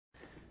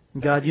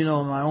God, you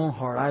know in my own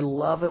heart, I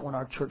love it when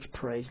our church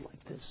prays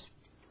like this.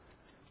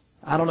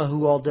 I don't know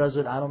who all does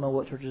it. I don't know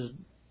what churches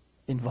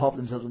involve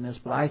themselves in this,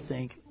 but I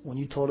think when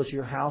you told us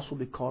your house will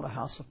be called a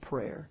house of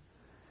prayer,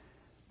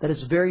 that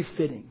it's very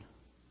fitting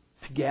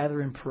to gather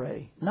and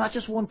pray. Not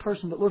just one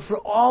person, but Lord, for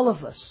all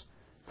of us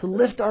to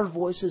lift our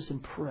voices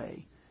and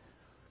pray.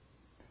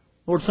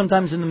 Lord,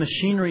 sometimes in the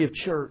machinery of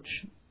church,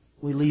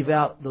 we leave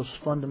out those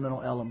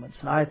fundamental elements.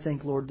 And I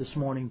think, Lord, this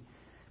morning,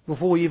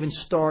 before we even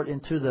start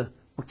into the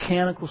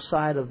mechanical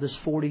side of this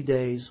 40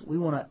 days, we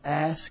want to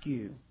ask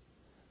you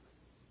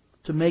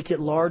to make it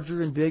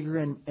larger and bigger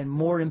and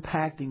more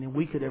impacting than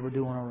we could ever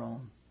do on our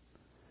own.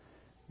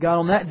 God,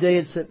 on that day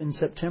in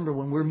September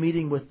when we're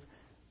meeting with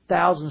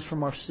thousands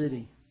from our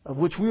city, of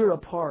which we are a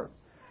part,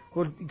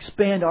 Lord,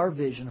 expand our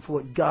vision for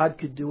what God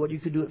could do, what you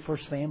could do at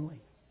First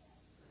Family.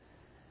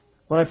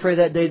 Lord, I pray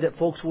that day that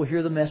folks will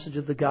hear the message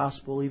of the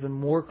gospel even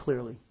more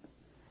clearly,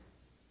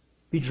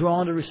 be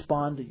drawn to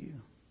respond to you.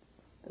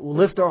 That we'll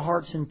lift our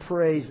hearts in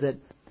praise, that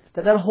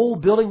whole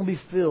building will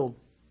be filled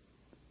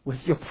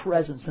with your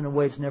presence in a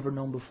way it's never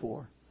known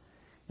before.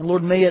 And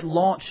Lord, may it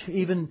launch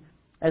even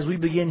as we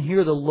begin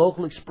here the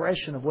local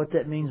expression of what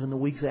that means in the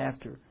weeks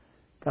after.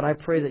 God, I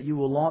pray that you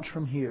will launch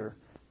from here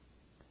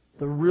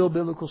the real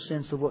biblical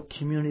sense of what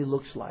community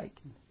looks like,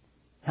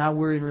 how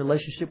we're in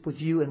relationship with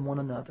you and one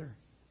another.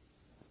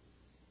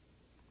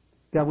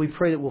 God, we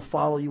pray that we'll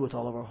follow you with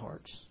all of our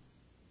hearts.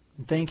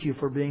 And thank you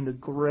for being the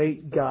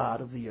great God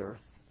of the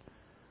earth,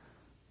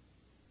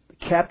 the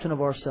captain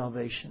of our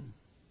salvation,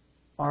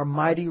 our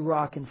mighty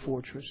rock and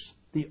fortress,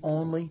 the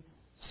only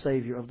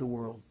Savior of the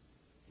world.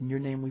 In your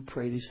name we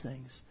pray these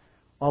things.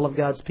 All of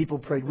God's people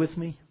prayed with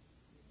me.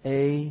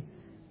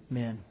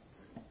 Amen.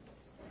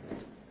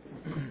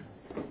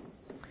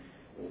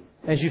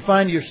 As you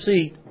find your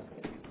seat,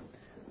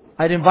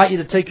 I'd invite you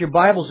to take your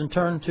Bibles and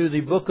turn to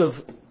the book of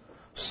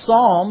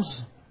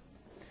Psalms,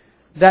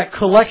 that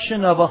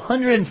collection of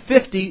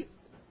 150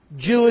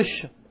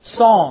 Jewish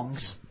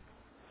songs.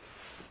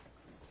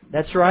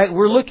 That's right.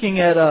 We're looking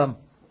at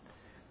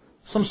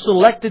some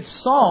selected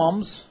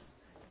psalms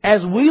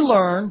as we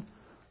learn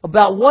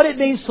about what it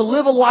means to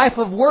live a life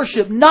of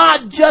worship,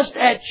 not just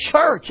at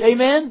church.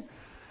 Amen?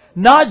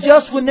 Not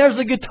just when there's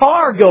a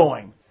guitar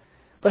going.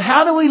 But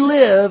how do we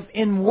live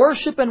in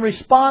worship and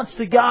response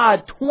to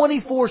God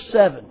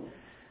 24/7?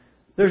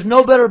 There's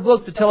no better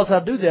book to tell us how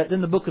to do that than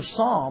the book of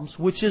Psalms,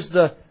 which is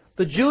the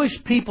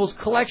Jewish people's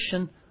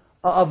collection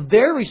of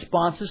their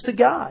responses to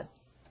God.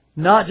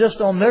 Not just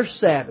on their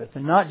Sabbath,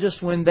 and not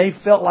just when they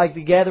felt like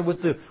to gather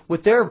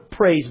with their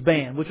praise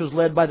band, which was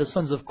led by the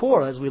sons of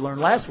Korah, as we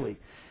learned last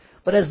week.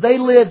 But as they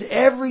lived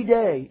every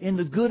day in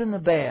the good and the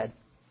bad,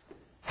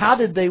 how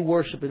did they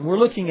worship? And we're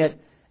looking at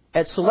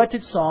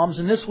selected Psalms,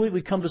 and this week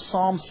we come to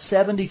Psalm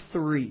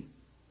 73.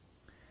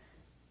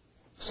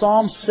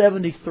 Psalm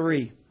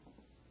 73.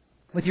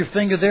 With your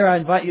finger there, I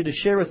invite you to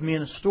share with me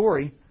in a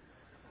story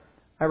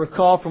I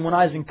recall from when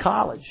I was in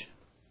college.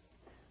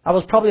 I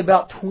was probably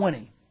about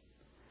 20.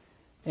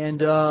 And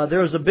there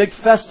was a big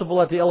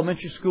festival at the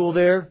elementary school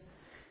there.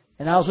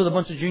 And I was with a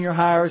bunch of junior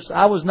hires.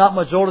 I was not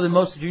much older than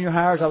most of the junior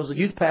hires. I was a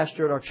youth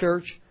pastor at our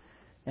church.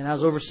 And I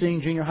was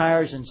overseeing junior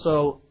hires. And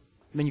so,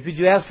 could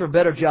you ask for a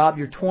better job?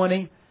 You're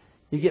 20.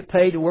 You get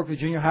paid to work with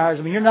junior hires.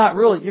 You're not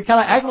really, you're kind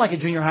of acting like a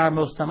junior hire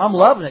most of the time. I'm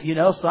loving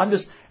it, so I'm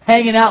just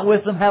hanging out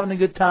with them, having a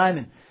good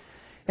time.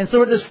 And so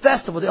we're at this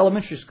festival at the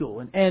elementary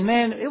school. And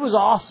man, it was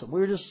awesome. We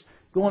were just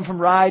going from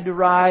ride to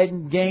ride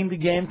and game to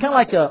game, kind of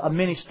like a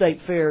mini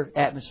state fair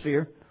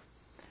atmosphere.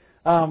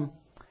 And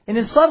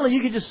then suddenly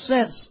you could just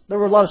sense there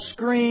were a lot of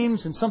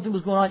screams and something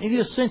was going on. You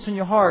could just sense in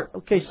your heart,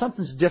 okay,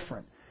 something's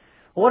different.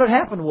 Well, what had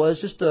happened was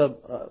just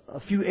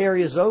a few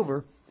areas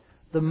over,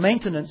 the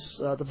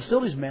the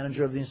facilities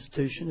manager of the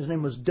institution, his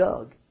name was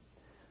Doug.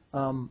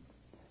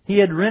 He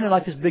had rented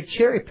like this big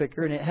cherry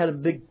picker, and it had a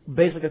big,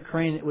 basically a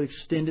crane that would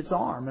extend its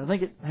arm. And I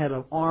think it had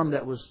an arm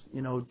that was,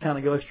 kind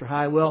of go extra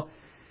high. Well,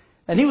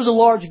 and he was a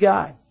large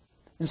guy.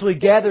 And so he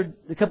gathered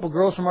a couple of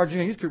girls from our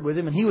junior youth group with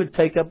him, and he'd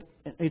take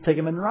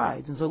them in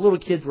rides. And so little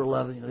kids were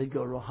loving it. They'd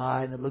go real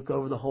high, and they'd look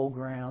over the whole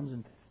grounds,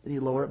 and then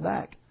he'd lower it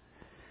back.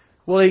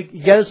 Well, he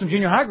gathered some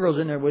junior high girls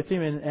in there with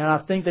him, and I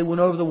think they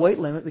went over the weight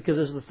limit because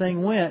as the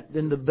thing went,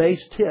 then the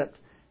base tipped,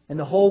 and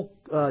the whole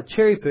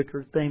cherry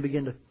picker thing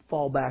began to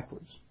fall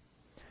backwards.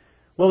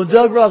 Well, when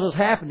Doug realized what was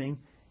happening,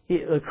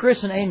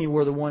 Chris and Amy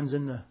were the ones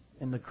in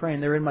the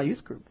crane. They were in my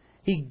youth group.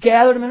 He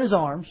gathered them in his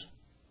arms,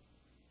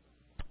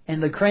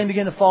 and the crane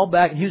began to fall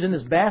back, and he was in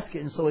this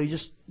basket, and so he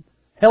just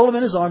held them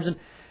in his arms. And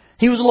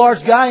he was a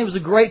large guy, and he was a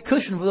great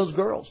cushion for those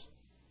girls.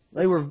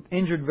 They were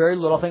injured very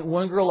little. I think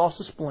one girl lost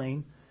a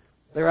spleen.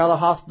 They were out of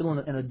the hospital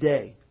in a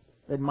day.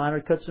 They had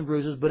minor cuts and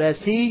bruises. But as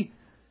he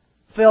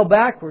fell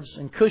backwards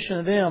and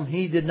cushioned them,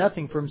 he did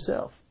nothing for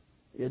himself.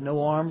 He had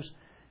no arms.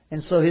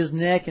 And so his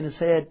neck and his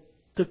head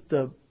took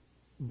the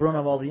brunt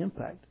of all the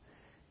impact.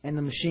 And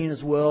the machine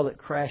as well that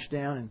crashed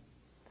down.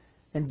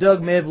 And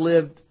Doug may have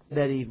lived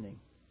that evening.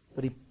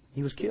 But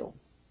he was killed.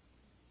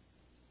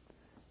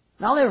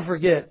 And I'll never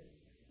forget,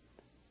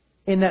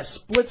 in that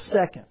split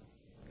second,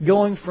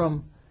 going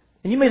from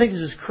And you may think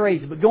this is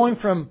crazy, but going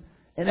from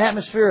an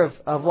atmosphere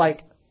of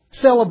like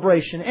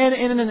celebration and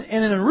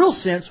in a real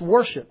sense,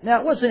 worship.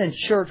 Now, it wasn't in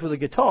church with a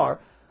guitar,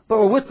 but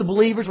we're with the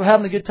believers. We're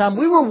having a good time.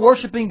 We were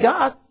worshiping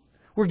God.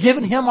 We're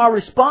giving Him our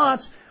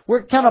response.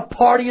 We're kind of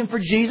partying for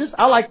Jesus.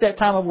 I like that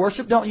time of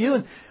worship, don't you?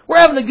 And we're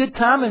having a good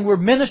time, and we're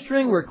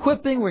ministering, we're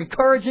equipping, we're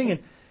encouraging,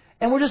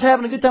 and we're just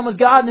having a good time with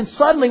God. And then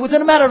suddenly,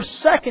 within a matter of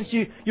seconds,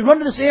 you run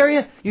to this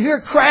area, you hear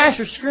a crash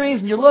or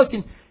screams, and you look,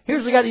 and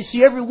here's the guy that you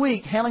see every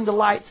week handling the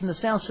lights and the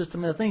sound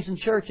system and the things in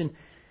church, and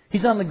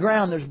he's on the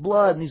ground, there's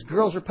blood, and these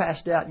girls are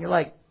passed out, and you're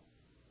like,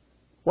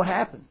 what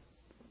happened?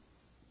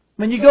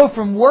 I mean, you go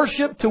from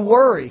worship to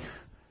worry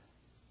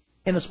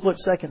in a split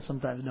second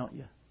sometimes, don't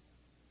you?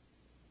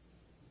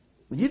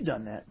 Well, you've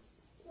done that.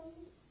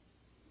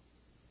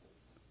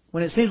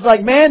 When it seems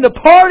like, man, the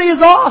party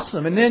is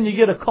awesome, and then you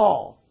get a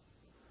call,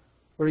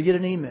 or you get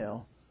an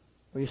email,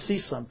 or you see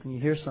something, you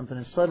hear something,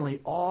 and suddenly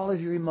all of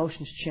your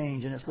emotions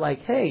change, and it's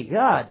like, hey,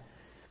 God,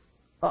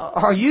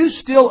 are you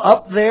still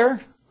up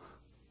there?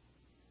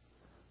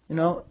 You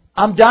know,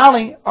 I'm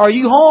dialing, are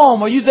you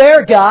home? Are you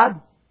there, God?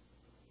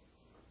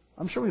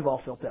 I'm sure we've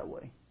all felt that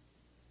way.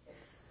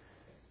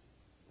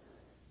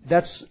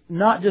 That's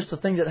not just a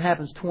thing that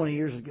happens 20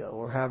 years ago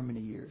or however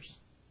many years.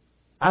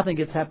 I think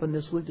it's happened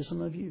this week to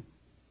some of you.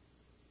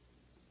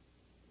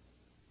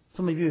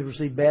 Some of you have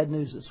received bad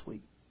news this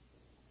week.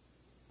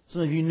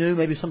 Some of you knew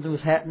maybe something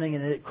was happening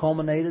and it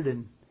culminated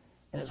and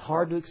it's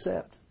hard to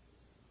accept.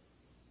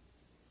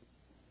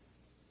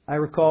 I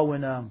recall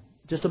when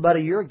just about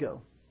a year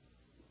ago,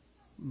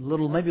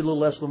 maybe a little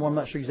less than one, I'm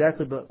not sure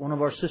exactly, but one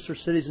of our sister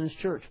cities in this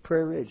church,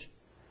 Prairie Ridge,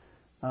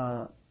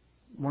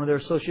 one of their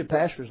associate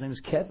pastors, his name is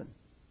Kevin.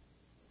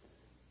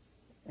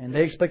 And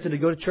they expected to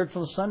go to church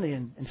on Sunday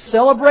and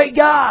celebrate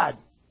God.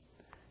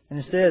 And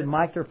instead,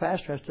 Mike, their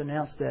pastor, has to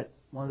announce that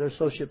one of their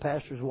associate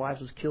pastors' wives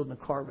was killed in a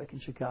car wreck in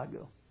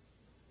Chicago.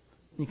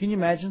 And can you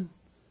imagine?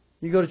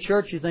 You go to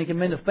church, you're thinking,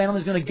 man, the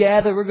family's going to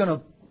gather, we're going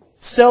to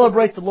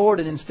celebrate the Lord,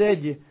 and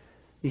instead you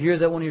hear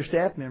that one of your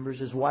staff members,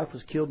 his wife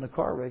was killed in a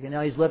car wreck, and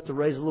now he's left to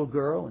raise a little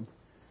girl. And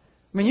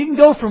I mean, you can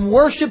go from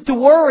worship to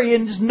worry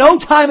in just no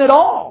time at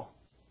all.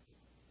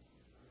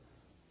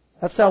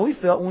 That's how we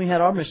felt when we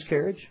had our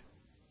miscarriage.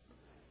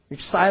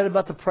 Excited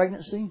about the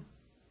pregnancy.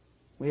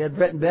 We had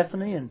Brett and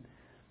Bethany, and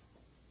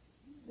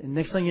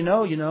next thing you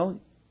know, you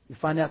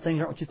find out things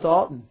aren't what you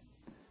thought, and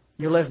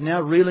you're left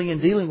now reeling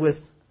and dealing with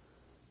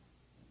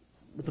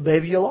the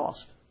baby you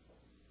lost.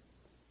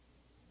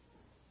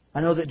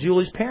 I know that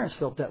Julie's parents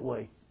felt that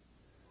way.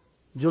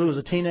 Julie was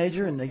a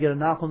teenager, and they get a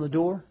knock on the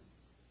door,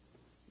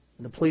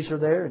 and the police are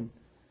there, and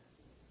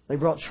they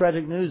brought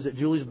tragic news that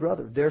Julie's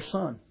brother, their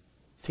son,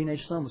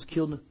 teenage son, was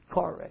killed in a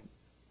car wreck.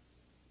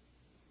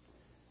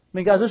 I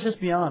mean, guys, let's just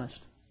be honest.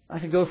 I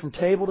could go from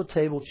table to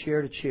table,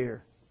 chair to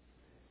chair,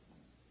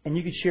 and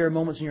you could share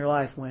moments in your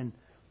life when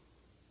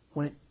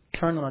it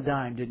turned on a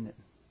dime, didn't it?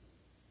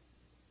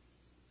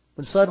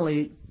 When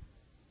suddenly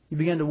you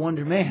begin to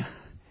wonder, man,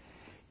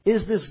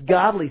 is this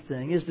godly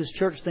thing, is this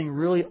church thing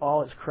really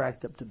all it's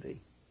cracked up to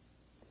be?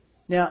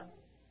 Now,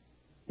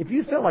 if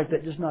you felt like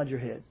that, just nod your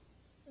head.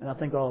 And I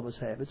think all of us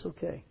have. It's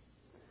okay.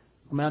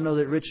 I mean, I know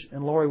that Rich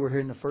and Lori were here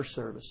in the first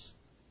service,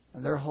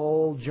 and their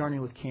whole journey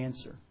with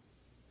cancer.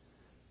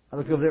 I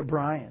look over there at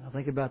Brian. I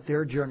think about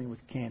their journey with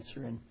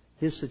cancer and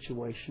his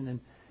situation. And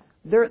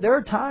there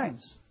are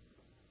times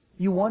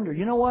you wonder,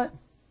 you know what?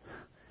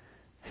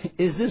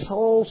 Is this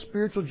whole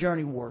spiritual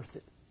journey worth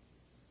it?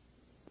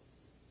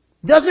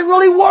 Does it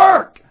really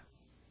work?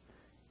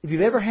 If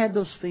you've ever had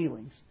those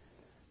feelings,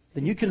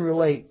 then you can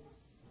relate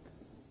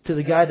to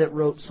the guy that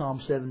wrote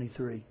Psalm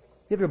 73. If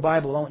you have your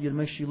Bible, I want you to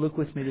make sure you look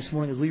with me this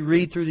morning as we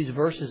read through these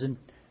verses and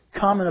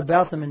comment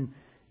about them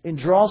and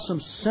draw some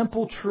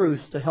simple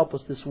truths to help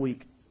us this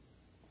week.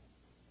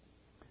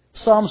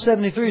 Psalm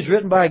 73 is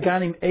written by a guy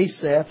named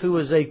Asaph, who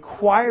was a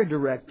choir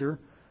director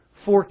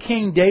for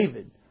King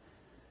David.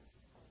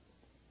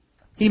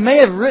 He may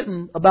have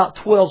written about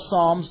 12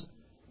 psalms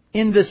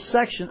in this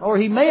section, or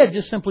he may have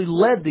just simply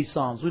led these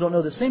psalms. We don't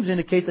know. That seems to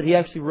indicate that he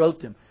actually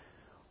wrote them.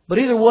 But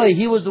either way,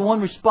 he was the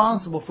one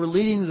responsible for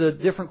leading the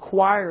different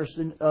choirs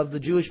of the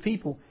Jewish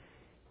people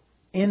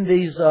in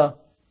these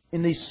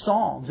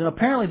songs. And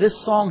apparently this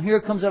song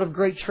here comes out of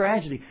great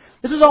tragedy.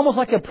 This is almost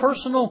like a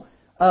personal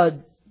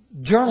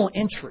journal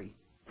entry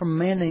from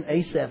a man named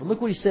Asaph. And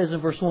look what he says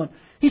in verse 1.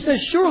 He says,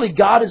 "Surely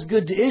God is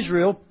good to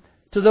Israel,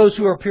 to those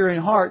who are pure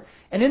in heart."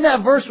 And in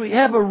that verse we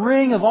have a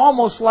ring of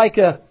almost like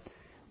God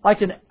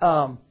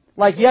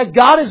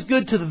is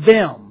good to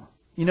them.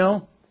 You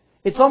know,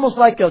 it's almost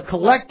like a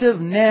collective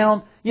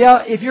noun.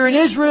 Yeah, if you're in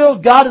Israel,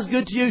 God is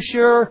good to you,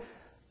 sure.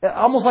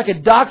 Almost like a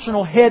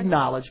doctrinal head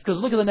knowledge. Because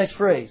look at the next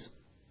phrase.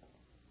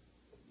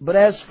 But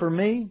as for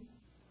me,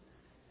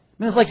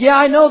 I mean, it's like, yeah,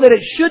 I know that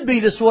it should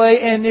be this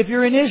way. And if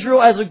you're in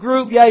Israel as a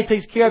group, yeah, He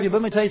takes care of you.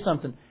 But let me tell you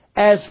something.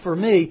 As for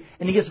me,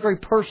 and he gets very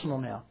personal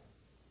now.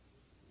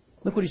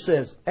 Look what he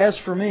says. "As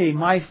for me,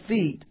 my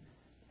feet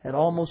had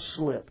almost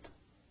slipped.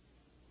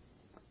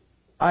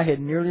 I had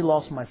nearly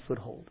lost my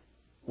foothold."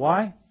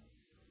 Why?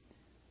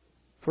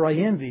 "For I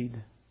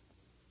envied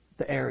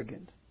the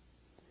arrogant.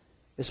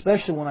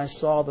 Especially when I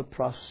saw the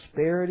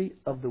prosperity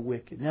of the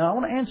wicked. Now, I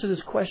want to answer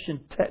this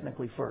question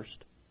technically first.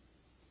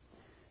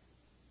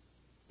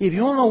 If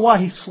you want to know why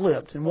he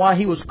slipped and why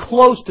he was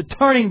close to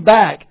turning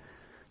back,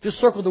 just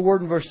circle the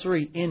word in verse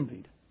 3,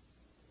 envied.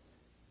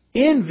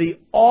 Envy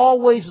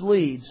always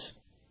leads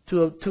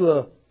to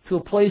a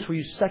place where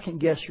you second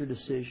guess your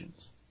decisions.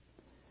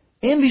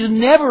 Envy is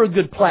never a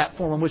good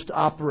platform on which to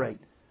operate.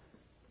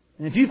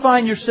 And if you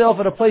find yourself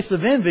at a place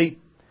of envy,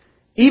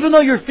 even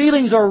though your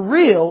feelings are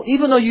real,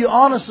 even though you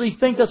honestly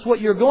think that's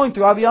what you're going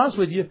through, I'll be honest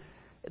with you,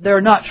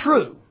 they're not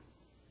true.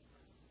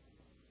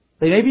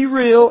 They may be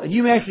real and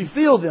you may actually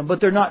feel them,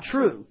 but they're not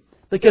true.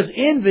 Because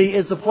envy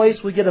is the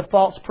place we get a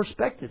false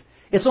perspective.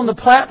 It's on the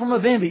platform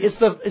of envy. It's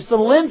the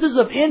lenses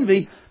of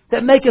envy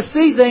that make us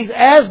see things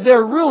as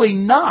they're really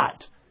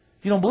not.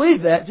 If you don't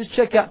believe that, just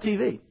check out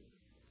TV.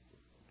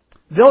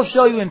 They'll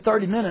show you in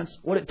 30 minutes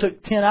what it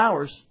took 10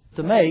 hours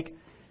to make,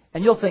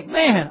 and you'll think,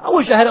 man, I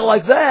wish I had it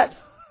like that.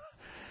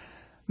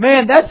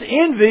 Man, that's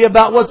envy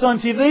about what's on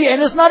TV,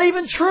 and it's not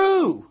even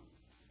true.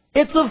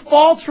 It's a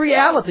false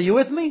reality. You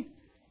with me?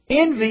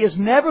 Envy is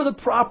never the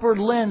proper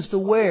lens to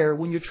wear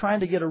when you're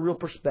trying to get a real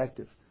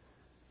perspective.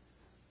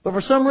 But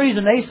for some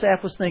reason,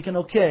 Asaph was thinking,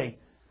 okay,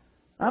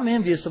 I'm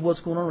envious of what's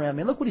going on around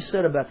me. And look what he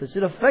said about this.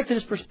 It affected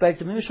his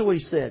perspective. Let me show what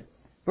he said.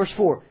 Verse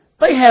 4.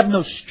 They have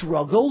no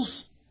struggles.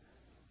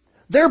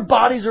 Their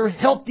bodies are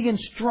healthy and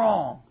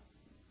strong.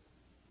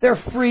 They're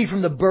free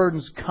from the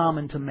burdens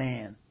common to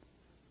man.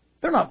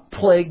 They're not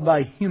plagued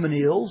by human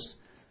ills.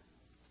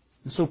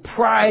 And so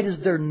pride is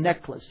their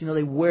necklace. You know,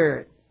 they wear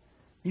it.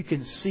 You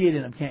can see it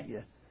in them, can't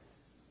you?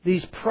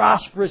 These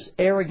prosperous,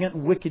 arrogant,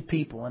 wicked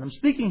people. And I'm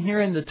speaking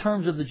here in the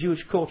terms of the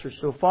Jewish culture,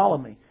 so follow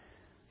me.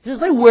 It says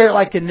they wear it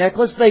like a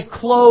necklace. They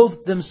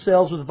clothe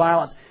themselves with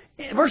violence.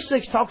 Verse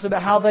 6 talks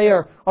about how they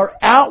are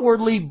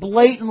outwardly,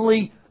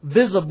 blatantly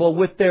visible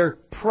with their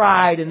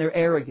pride and their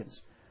arrogance.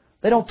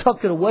 They don't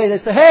tuck it away. They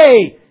say,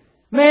 hey,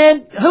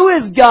 man, who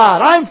is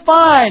God? I'm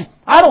fine.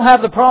 I don't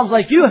have the problems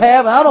like you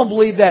have, and I don't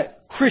believe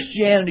that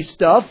Christianity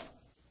stuff.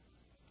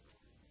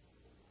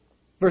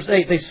 Verse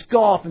 8, they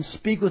scoff and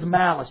speak with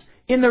malice.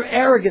 In their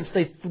arrogance,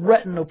 they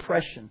threaten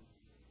oppression.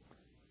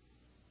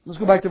 Let's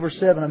go back to verse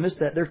 7. I missed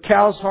that.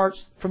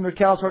 From their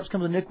callous hearts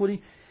comes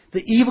iniquity.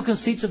 The evil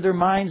conceits of their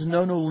minds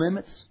know no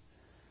limits.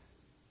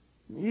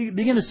 You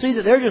begin to see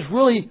that they're just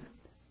really,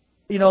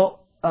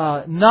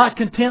 not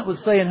content with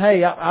saying,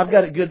 hey, I've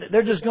got it good.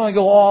 They're just going to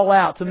go all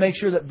out to make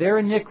sure that their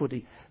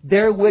iniquity,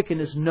 their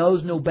wickedness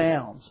knows no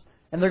bounds.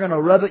 And they're going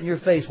to rub it in your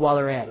face while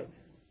they're at it.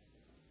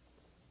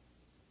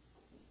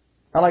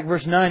 I like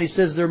verse 9. He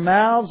says, their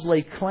mouths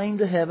lay claim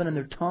to heaven and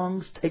their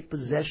tongues take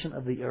possession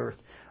of the earth.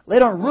 They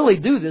don't really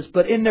do this,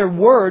 but in their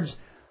words,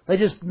 they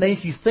just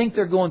make you think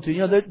they're going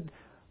to.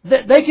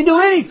 They can do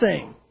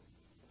anything.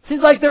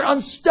 Seems like they're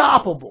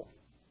unstoppable.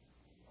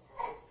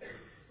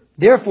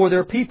 Therefore,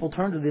 their people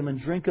turn to them and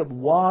drink up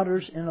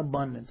waters in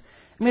abundance.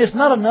 I mean, it's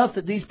not enough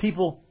that these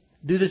people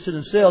do this to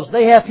themselves.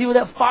 They have people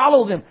that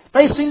follow them.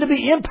 They seem to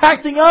be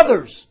impacting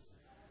others.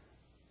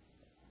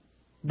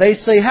 They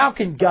say, how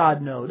can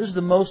God know? Does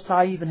the Most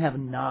High even have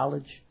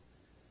knowledge?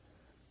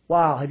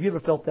 Wow, have you ever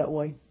felt that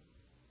way?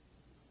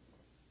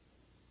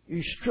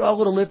 You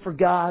struggle to live for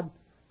God.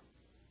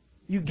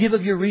 You give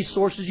of your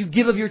resources. You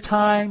give of your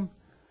time.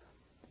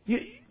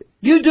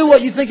 You do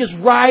what you think is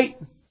right.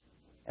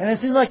 And it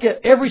seems like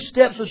every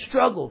step's a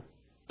struggle.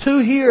 2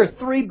 here,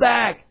 3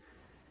 back.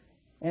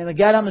 And the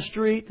guy down the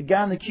street, the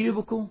guy in the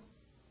cubicle,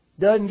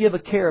 doesn't give a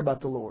care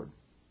about the Lord.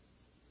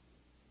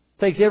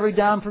 Takes every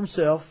dime for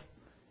himself.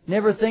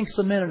 Never thinks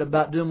a minute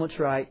about doing what's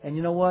right. And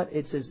you know what?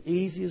 It's as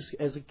easy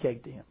as a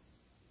cake to him.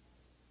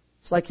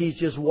 It's like he's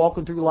just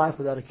walking through life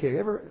without a care. You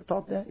ever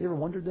thought that? You ever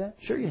wondered that?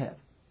 Sure you have.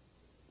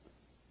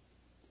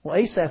 Well,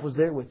 Asaph was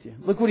there with you.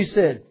 Look what he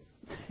said.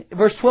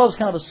 Verse 12 is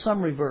kind of a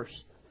summary verse.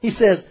 He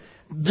says,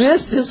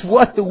 this is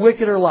what the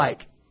wicked are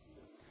like.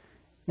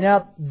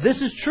 Now,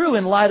 this is true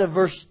in light of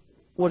verse,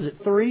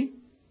 3?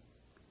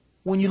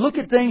 When you look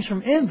at things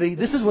from envy,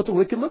 this is what the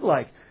wicked look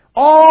like.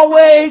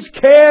 Always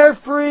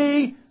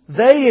carefree.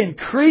 They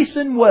increase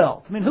in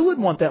wealth. I mean, who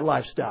wouldn't want that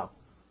lifestyle?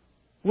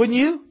 Wouldn't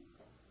you?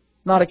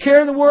 Not a care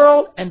in the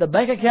world, and the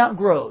bank account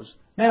grows.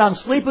 Man, I'm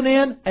sleeping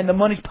in, and the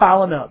money's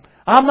piling up.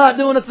 I'm not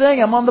doing a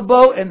thing. I'm on the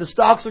boat, and the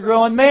stocks are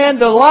growing. Man,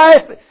 the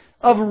life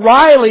of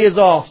Riley is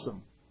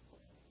awesome.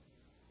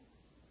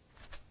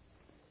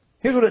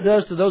 Here's what it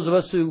does to those of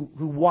us who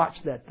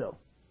watch that, though.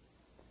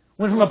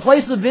 When from a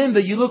place of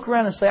envy, you look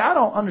around and say, I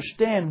don't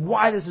understand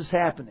why this is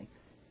happening.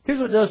 Here's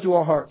what it does to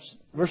our hearts.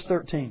 Verse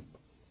 13.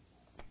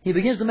 He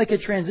begins to make a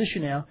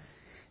transition now,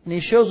 and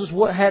he shows us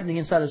what's happening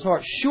inside his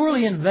heart.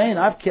 Surely in vain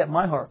I've kept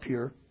my heart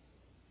pure.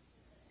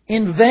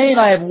 In vain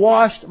I have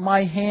washed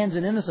my hands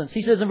in innocence.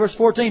 He says in verse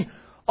 14,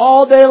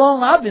 all day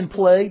long I've been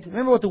plagued.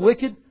 Remember what the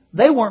wicked?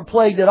 They weren't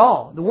plagued at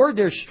all. The word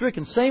there is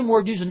stricken. Same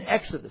word used in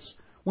Exodus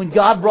when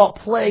God brought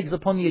plagues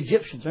upon the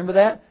Egyptians. Remember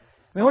that?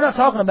 I mean, we're not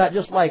talking about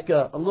just like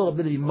a little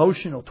bit of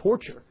emotional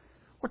torture.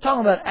 We're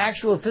talking about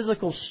actual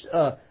physical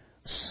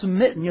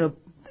smitten.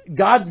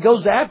 God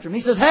goes after him.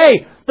 He says,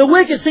 hey, the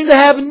wicked seem to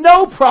have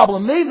no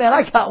problem. Me, man,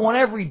 I got one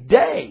every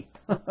day.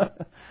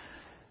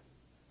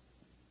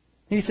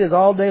 He says,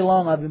 all day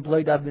long I've been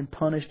plagued. I've been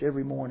punished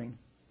every morning.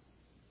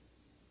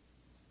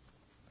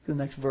 The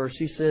next verse,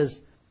 he says,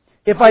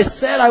 if I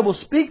said I will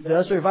speak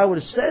thus, or if I would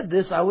have said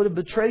this, I would have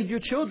betrayed your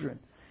children.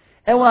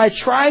 And when I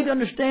tried to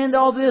understand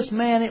all this,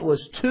 man, it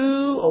was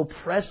too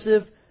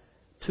oppressive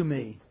to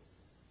me.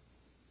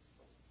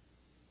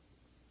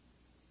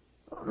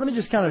 Let me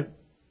just kind of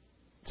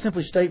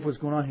simply state what's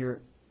going on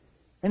here.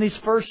 In these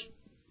first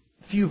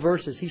few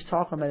verses, he's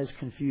talking about his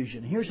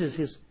confusion. Here's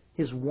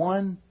his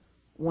one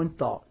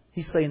thought.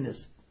 He's saying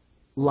this: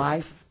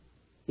 life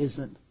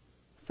isn't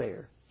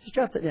fair. Just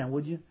jot that down,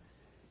 would you?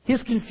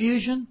 His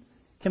confusion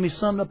can be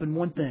summed up in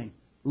one thing: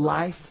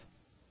 life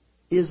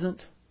isn't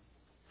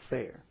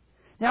fair.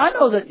 Now, I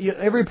know that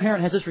every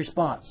parent has this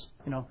response.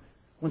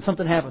 When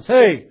something happens,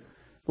 hey,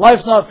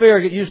 life's not fair.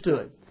 Get used to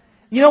it.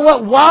 You know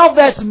what? While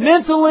that's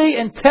mentally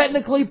and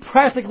technically,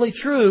 practically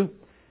true,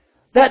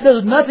 that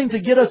does nothing to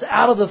get us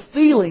out of the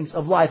feelings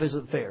of life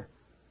isn't fair.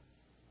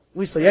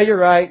 We say, yeah, you're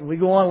right. And we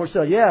go on, we're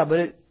saying, yeah, but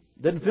it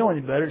doesn't feel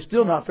any better. It's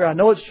still not fair. I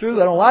know it's true.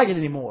 I don't like it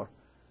anymore.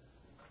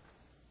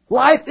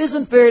 Life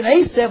isn't fair. And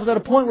Asaph was at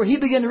a point where he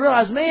began to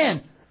realize,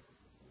 man,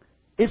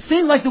 it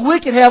seems like the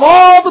wicked have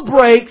all the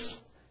breaks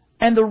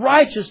and the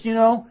righteous,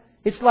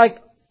 it's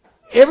like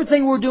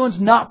everything we're doing is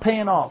not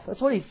paying off. That's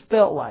what he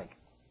felt like.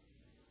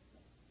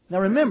 Now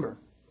remember,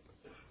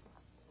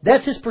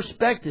 that's his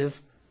perspective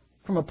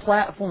from a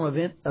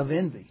platform of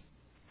envy.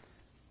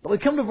 But we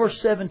come to verse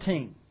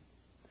 17,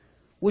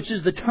 which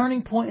is the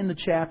turning point in the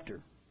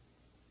chapter.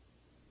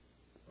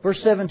 Verse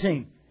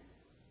 17.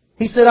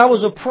 He said, I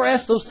was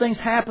oppressed. Those things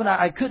happened.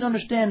 I couldn't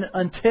understand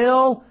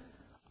until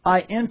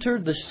I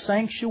entered the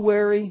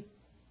sanctuary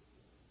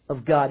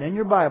of God. In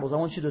your Bibles, I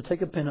want you to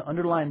take a pen and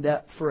underline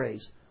that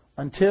phrase.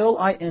 Until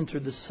I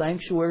entered the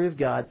sanctuary of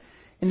God.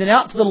 And then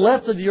out to the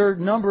left of your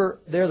number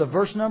there, the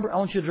verse number, I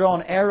want you to draw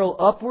an arrow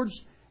upwards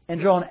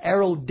and draw an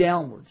arrow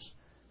downwards.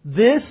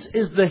 This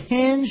is the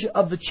hinge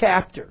of the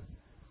chapter.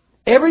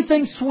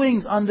 Everything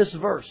swings on this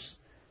verse.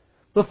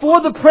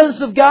 Before the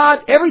presence of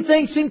God,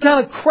 everything seemed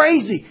kind of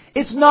crazy.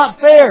 It's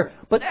not fair.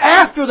 But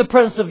after the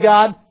presence of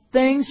God,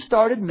 things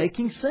started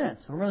making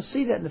sense. We're going to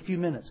see that in a few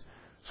minutes.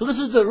 So this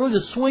is really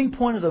the swing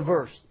point of the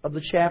verse, of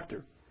the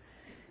chapter.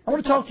 I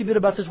want to talk to you a bit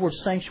about this word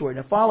sanctuary.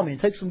 Now follow me and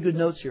take some good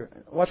notes here.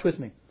 Watch with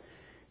me.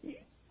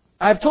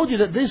 I've told you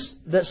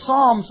that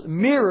Psalms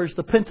mirrors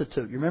the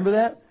Pentateuch. You remember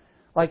that?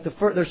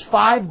 There's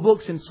 5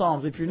 books in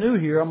Psalms. If you're new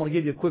here, I'm going to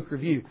give you a quick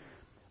review.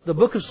 The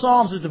book of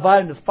Psalms is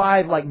divided into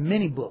 5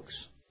 mini books.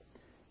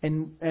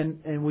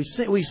 And we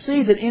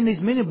see that in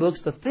these mini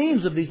books, the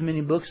themes of these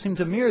mini books seem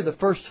to mirror the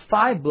first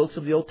 5 books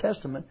of the Old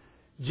Testament: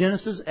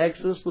 Genesis,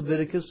 Exodus,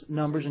 Leviticus,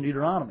 Numbers, and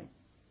Deuteronomy.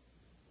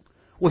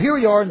 Well, here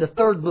we are in the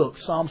 3rd book,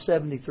 Psalm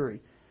 73.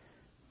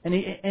 And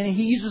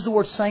he uses the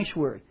word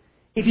sanctuary.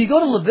 If you go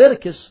to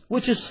Leviticus,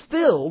 which is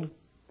filled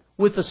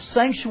with the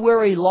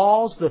sanctuary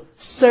laws, the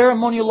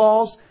ceremonial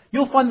laws,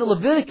 you'll find that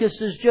Leviticus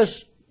is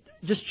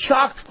just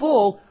chock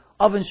full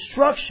of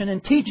instruction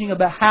and teaching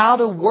about how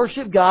to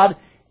worship God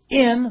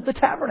in the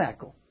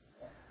tabernacle.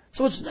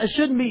 So it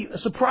shouldn't be a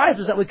surprise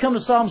that we come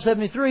to Psalm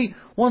 73,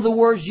 one of the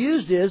words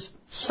used is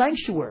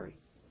sanctuary.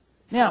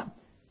 Now,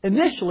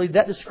 initially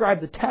that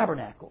described the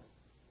tabernacle,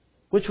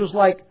 which was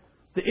like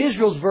the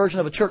Israel's version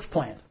of a church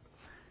plant.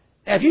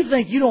 Now, if you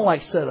think you don't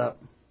like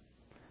setup,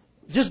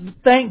 just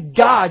thank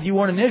God you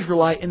weren't an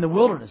Israelite in the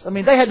wilderness. I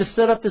mean, they had to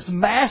set up this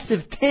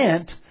massive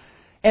tent,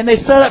 and they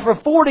set up for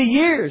 40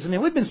 years. I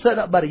mean, we've been setting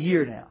up about a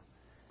year now.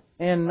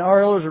 And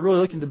our elders are really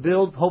looking to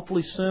build,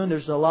 hopefully soon.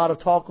 There's a lot of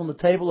talk on the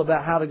table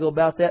about how to go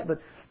about that. But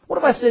what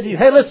if I said to you,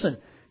 hey, listen,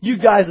 you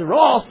guys are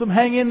awesome,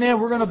 hang in there,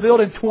 we're going to build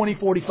in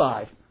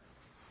 2045.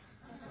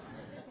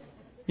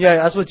 Yeah,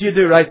 that's what you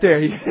do right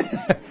there.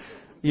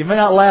 You may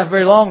not laugh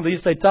very long, but you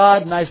say,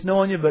 Todd, nice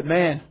knowing you, but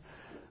man,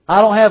 I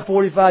don't have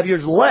 45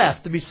 years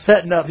left to be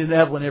setting up in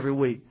Evelyn every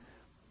week.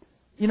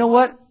 You know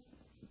what?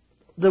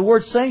 The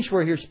word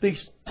sanctuary here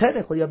speaks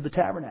technically of the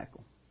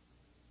tabernacle.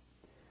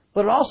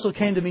 But it also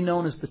came to be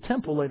known as the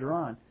temple later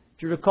on.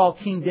 If you recall,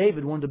 King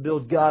David wanted to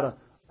build God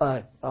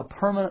a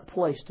permanent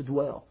place to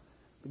dwell.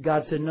 But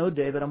God said, no,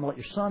 David, I'm going to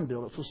let your son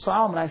build it. So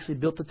Solomon actually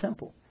built the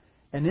temple.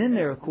 And in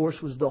there, of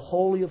course, was the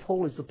Holy of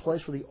Holies, the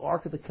place where the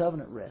Ark of the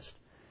Covenant rests.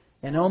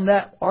 And on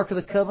that Ark of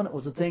the Covenant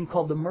was a thing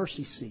called the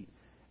mercy seat.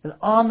 And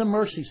on the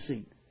mercy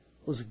seat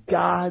was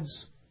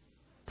God's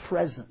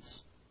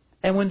presence.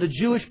 And when the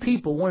Jewish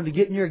people wanted to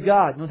get near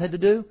God, you know what they had to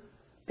do?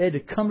 They had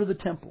to come to the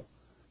temple.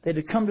 They had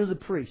to come to the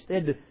priest. They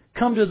had to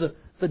come to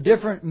the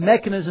different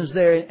mechanisms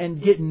there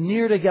and get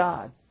near to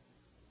God.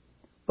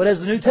 But as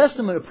the New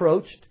Testament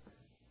approached,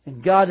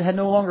 and God had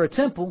no longer a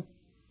temple,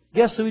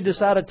 guess who He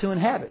decided to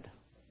inhabit?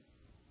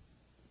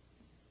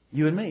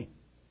 You and me.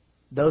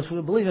 Those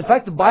who believe. In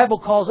fact, the Bible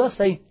calls us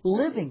a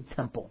living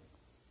temple.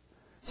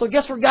 So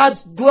guess where God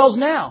dwells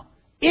now?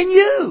 In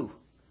you.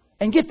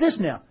 And get this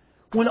now.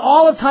 When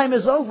all of time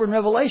is over in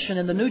Revelation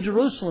and the New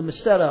Jerusalem is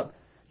set up,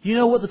 do you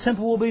know what the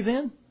temple will be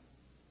then?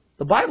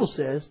 The Bible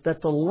says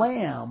that the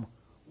Lamb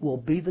will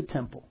be the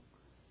temple.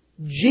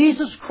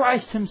 Jesus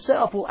Christ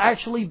Himself will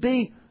actually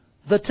be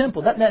the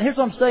temple. Now, here's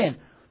what I'm saying.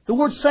 The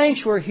word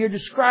sanctuary here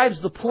describes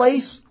the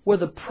place where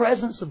the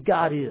presence of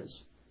God is.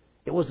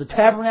 It was the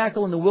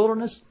tabernacle in the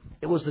wilderness.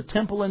 It was the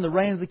temple in the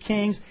reign of the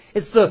kings.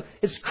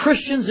 It's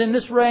Christians in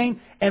this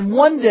reign. And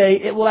one day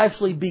it will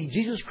actually be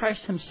Jesus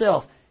Christ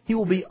Himself. He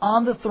will be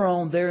on the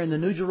throne there in the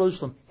New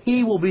Jerusalem.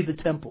 He will be the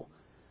temple.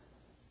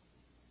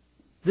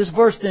 This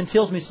verse then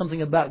tells me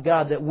something about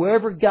God, that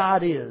wherever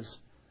God is,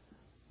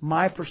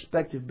 my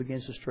perspective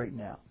begins to straighten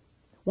out.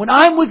 When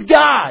I'm with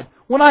God,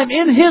 when I'm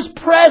in His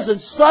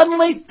presence,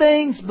 suddenly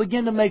things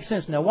begin to make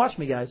sense. Now watch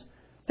me, guys.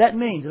 That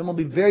means, and I'm going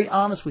to be very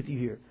honest with you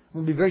here. I'm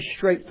going to be very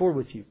straightforward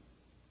with you.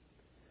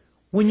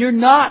 When you're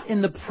not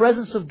in the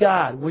presence of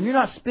God, when you're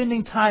not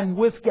spending time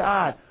with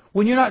God,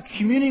 when you're not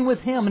communing with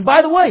Him, and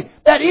by the way,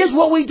 that is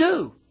what we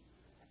do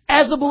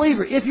as a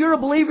believer. If you're a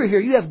believer here,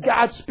 you have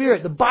God's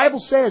Spirit. The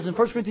Bible says in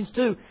 1 Corinthians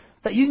 2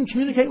 that you can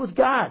communicate with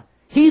God.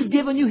 He's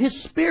given you His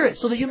Spirit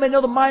so that you may know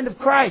the mind of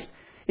Christ.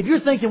 If you're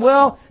thinking,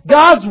 well,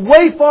 God's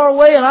way far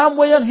away and I'm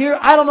way down here,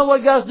 I don't know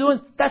what God's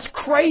doing, that's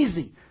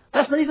crazy.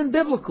 That's not even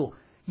biblical.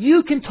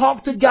 You can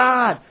talk to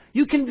God.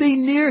 You can be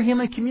near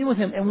Him and commune with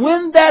Him. And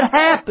when that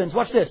happens,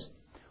 watch this.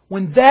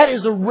 When that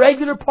is a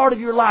regular part of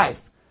your life,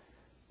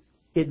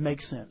 it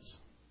makes sense.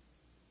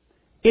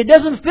 It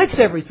doesn't fix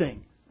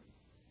everything.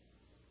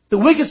 The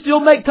wicked still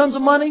make tons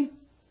of money.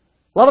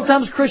 A lot of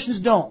times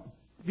Christians don't.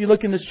 If you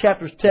look in this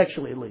chapter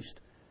textually at least.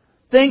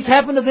 Things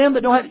happen to them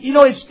that don't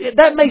have...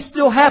 that may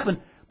still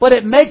happen. But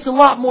it makes a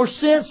lot more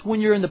sense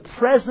when you're in the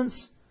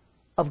presence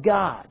of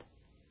God.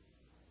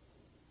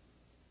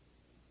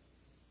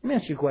 Let me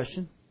ask you a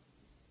question.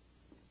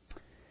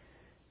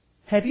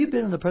 Have you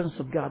been in the presence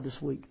of God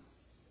this week?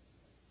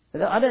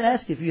 I didn't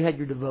ask you if you had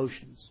your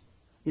devotions.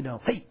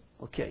 Hey,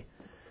 okay.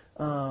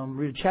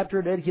 Read a chapter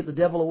a day to keep the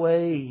devil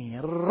away.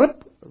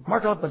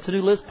 Mark it up on a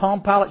to-do list.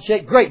 Palm pilot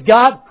shake. Great,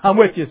 God, I'm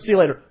with you. See you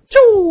later.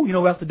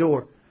 Choo! Out the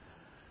door.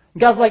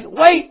 And God's like,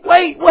 wait.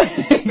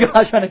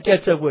 God's trying to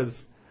catch up with us.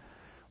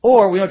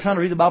 Or we're trying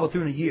to read the Bible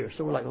through in a year.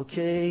 So we're like,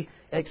 okay,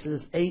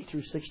 Exodus 8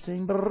 through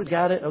 16.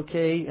 Got it.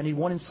 Okay. I need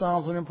one in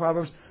Psalms, one in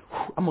Proverbs.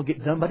 I'm going to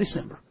get done by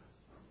December.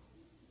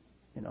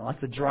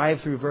 Like the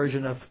drive-through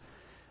version of...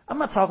 I'm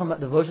not talking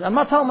about devotion. I'm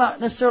not talking about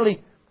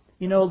necessarily,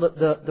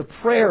 the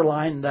prayer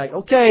line. Like,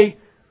 okay,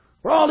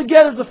 we're all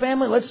together as a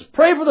family. Let's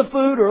pray for the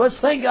food, or let's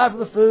thank God for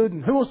the food.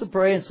 And who wants to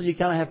pray? And so you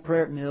kind of have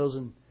prayer at meals.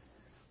 And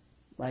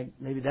like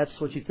maybe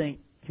that's what you think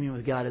communion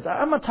with God is.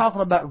 I'm not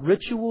talking about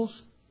rituals.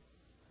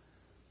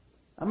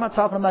 I'm not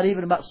talking about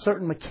even about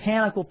certain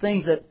mechanical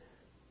things that...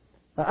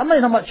 I'm not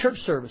even talking about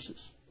church services.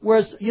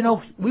 Whereas,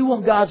 we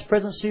want God's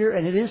presence here,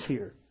 and it is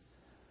here.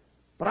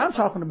 But I'm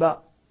talking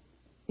about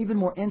even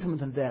more intimate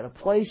than that. A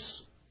place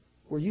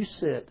where you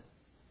sit,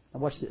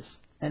 and watch this,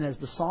 and as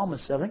the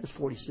psalmist said, I think it's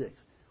 46,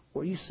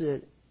 where you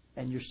sit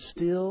and you're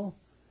still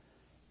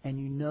and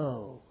you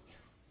know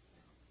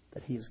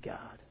that He is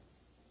God.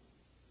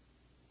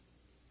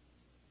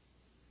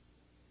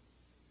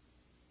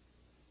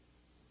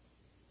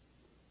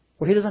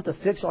 Where He doesn't have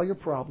to fix all your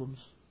problems.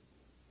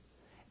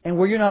 And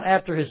where you're not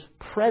after His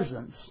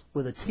presence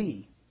with a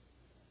T.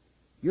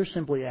 You're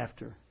simply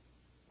after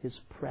His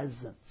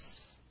presence.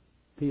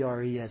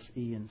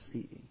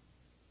 P-R-E-S-E-N-C-E.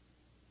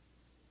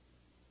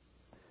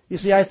 You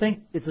see, I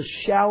think it's a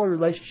shallow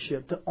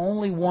relationship to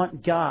only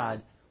want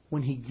God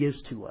when He gives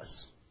to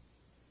us.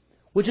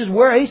 Which is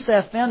where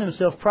Asaph found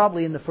himself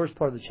probably in the first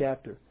part of the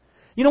chapter.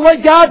 You know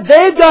what, God?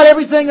 They've got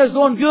everything that's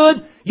going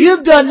good.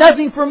 You've done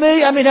nothing for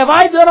me. I mean, have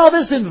I done all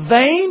this in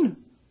vain?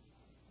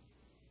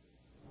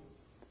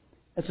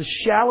 It's a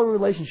shallow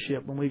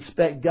relationship when we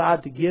expect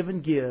God to give,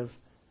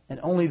 and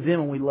only then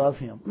when we love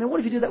Him. I mean, what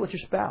if you do that with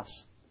your spouse?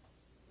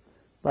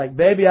 Like,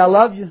 baby, I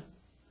love you.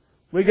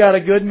 We got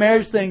a good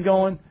marriage thing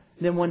going.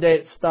 And then one day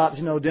it stops,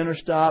 dinner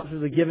stops, or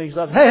the giving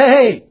stops.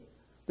 Hey,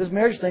 this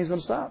marriage thing's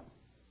going to stop.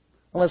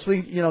 Unless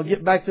we,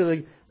 get back to the...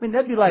 I mean,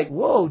 that'd be like,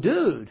 whoa,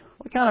 dude.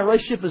 What kind of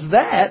relationship is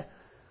that?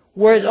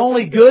 Where it's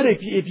only good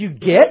if you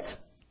get?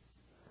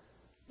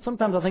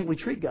 Sometimes I think we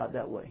treat God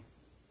that way.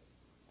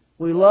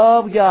 We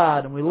love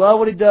God and we love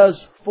what He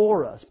does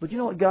for us. But you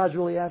know what God's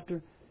really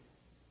after?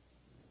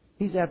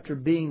 He's after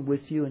being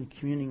with you and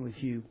communing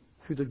with you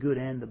through the good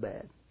and the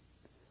bad.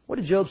 What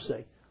did Job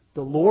say?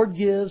 The Lord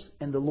gives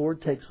and the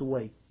Lord takes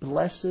away.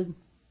 Blessed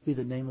be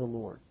the name of the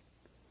Lord.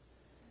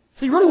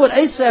 See, really what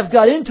Asaph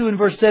got into in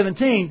verse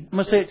 17, I'm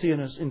going to say it to you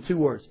in 2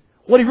 words.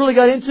 What he really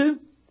got into?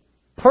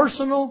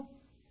 Personal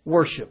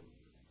worship.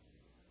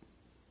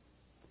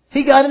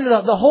 He got into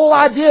the whole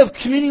idea of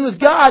communing with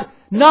God,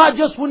 not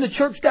just when the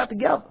church got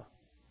together.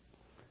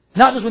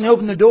 Not just when they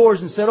opened the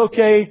doors and said,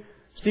 okay,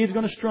 Steve's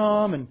going to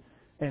strum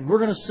and we're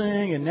going to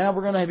sing and now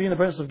we're going to be in the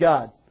presence of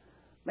God.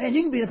 Man,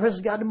 you can be in the presence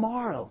of God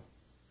tomorrow,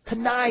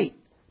 tonight,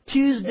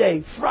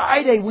 Tuesday,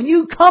 Friday. When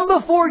you come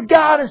before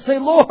God and say,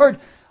 Lord,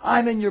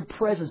 I'm in your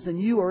presence, then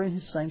you are in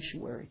His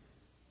sanctuary.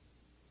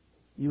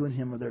 You and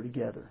Him are there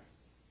together.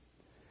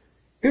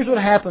 Here's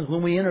what happens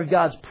when we enter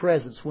God's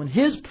presence. When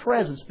His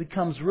presence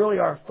becomes really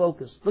our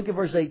focus. Look at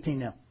verse 18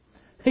 now.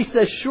 He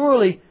says,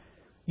 surely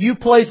you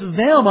place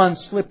them on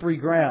slippery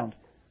ground.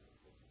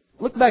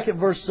 Look back at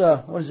verse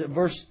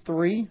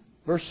 3,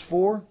 verse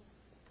 4.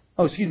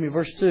 Oh, excuse me,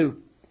 verse 2.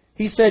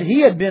 He said he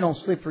had been on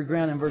slippery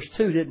ground in verse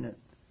 2, didn't it?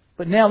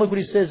 But now look what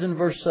he says in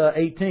verse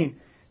 18.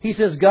 He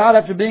says, God,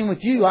 after being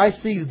with you, I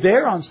see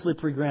they're on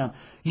slippery ground.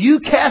 You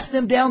cast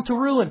them down to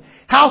ruin.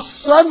 How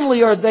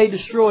suddenly are they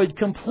destroyed,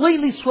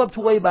 completely swept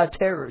away by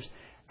terrors.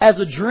 As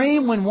a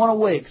dream when one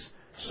awakes.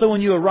 So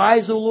when you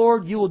arise, O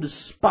Lord, you will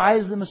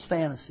despise them as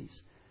fantasies.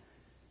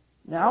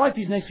 Now, I like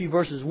these next few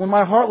verses. When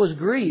my heart was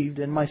grieved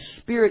and my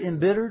spirit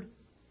embittered.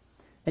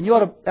 And you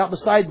ought to, out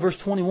beside verse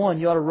 21,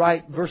 you ought to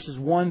write verses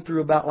 1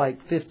 through about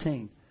like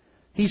 15.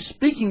 He's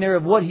speaking there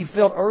of what he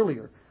felt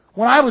earlier.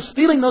 When I was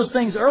feeling those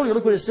things earlier,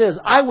 look what it says.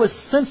 I was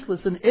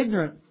senseless and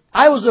ignorant.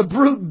 I was a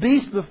brute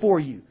beast before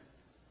you.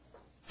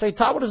 Say,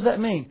 Todd, what does that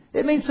mean?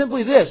 It means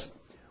simply this.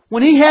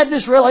 When he had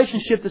this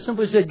relationship that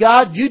simply said,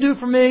 God, you do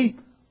for me,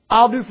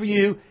 I'll do for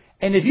you.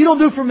 And if you don't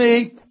do for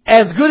me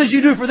as good as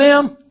you do for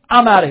them,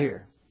 I'm out of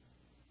here.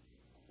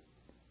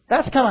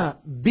 That's kind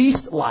of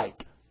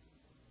beast-like.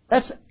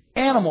 That's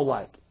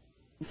animal-like.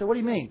 You say, what do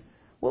you mean?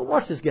 Well,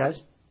 watch this, guys.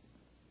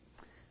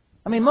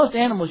 I mean, most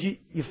animals,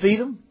 you feed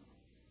them,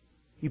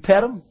 you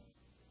pet them,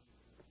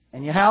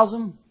 and you house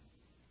them,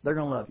 they're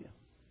going to love you.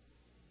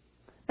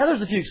 Now,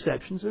 there's a few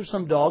exceptions. There's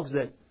some dogs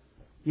that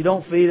you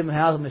don't feed them and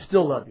house them, they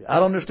still love you. I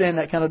don't understand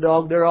that kind of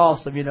dog. They're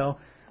awesome, you know.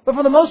 But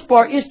for the most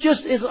part,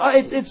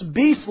 it's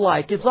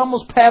beast-like. It's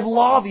almost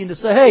Pavlovian to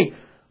say, hey,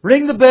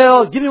 ring the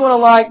bell, give me what I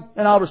like,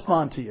 and I'll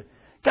respond to you.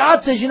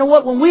 God says, you know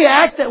what? When we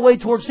act that way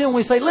towards Him,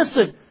 we say,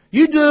 listen,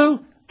 you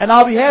do, and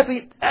I'll be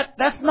happy.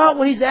 That's not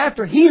what He's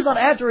after. He's not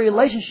after a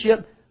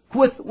relationship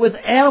with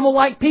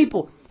animal-like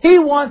people. He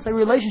wants a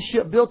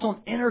relationship built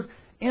on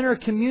inner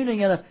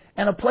communing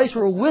and a place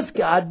where we're with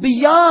God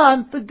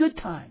beyond the good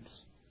times.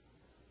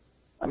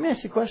 Let me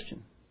ask you a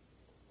question.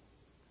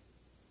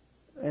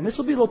 And this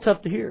will be a little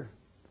tough to hear.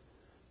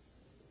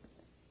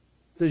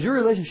 Does your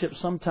relationship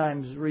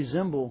sometimes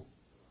resemble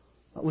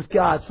with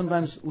God,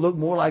 sometimes look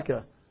more like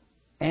a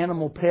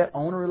animal pet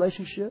owner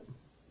relationship?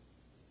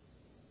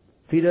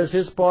 If He does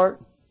His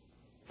part,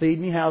 feed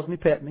me, house me,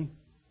 pet me,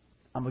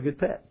 I'm a good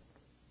pet.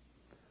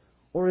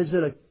 Or is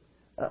it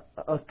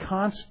a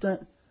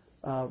constant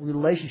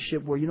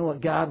relationship where, you know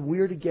what, God,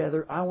 we're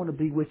together, I want to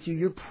be with you,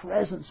 your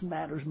presence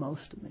matters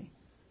most to me.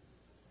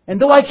 And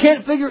though I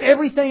can't figure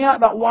everything out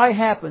about why it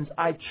happens,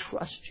 I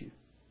trust you.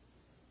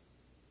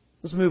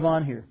 Let's move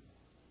on here.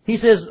 He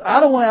says, I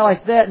don't want to act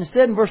like that.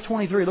 Instead, in verse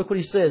 23, look what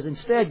he says.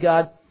 Instead,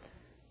 God,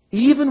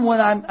 even when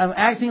I'm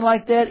acting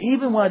like that,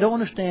 even when I don't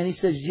understand, He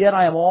says, yet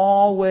I am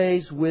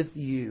always with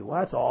you.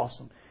 Well, that's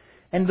awesome.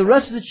 And the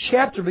rest of the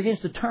chapter begins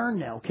to turn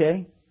now,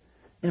 okay?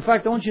 In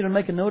fact, I want you to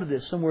make a note of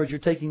this somewhere as you're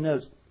taking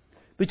notes.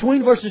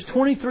 Between verses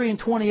 23 and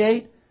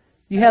 28,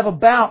 you have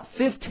about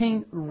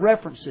 15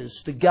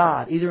 references to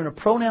God, either in a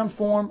pronoun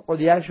form or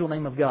the actual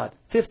name of God.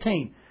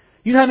 15.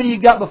 You know how many you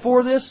got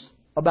before this?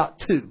 About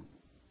 2.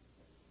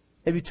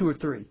 Maybe 2 or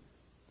 3.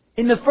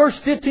 In the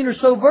first 15 or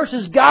so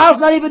verses, God's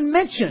not even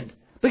mentioned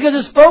because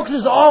His focus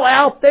is all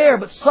out there.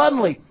 But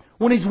suddenly,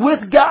 when He's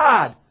with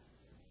God,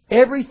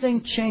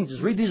 everything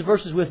changes. Read these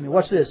verses with me.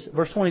 Watch this.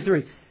 Verse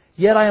 23.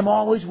 Yet I am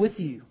always with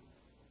you.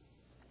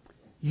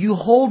 You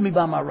hold me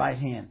by my right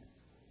hand.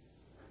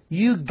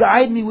 You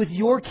guide me with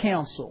your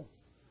counsel.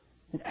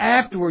 And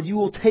afterward you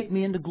will take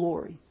me into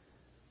glory.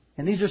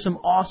 And these are some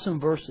awesome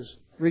verses.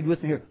 Read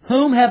with me here.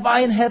 Whom have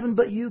I in heaven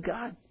but you,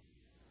 God?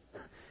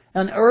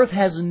 And earth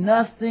has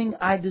nothing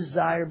I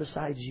desire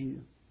besides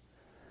you.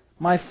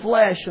 My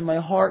flesh and my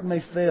heart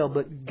may fail,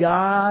 but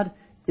God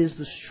is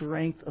the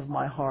strength of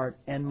my heart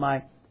and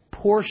my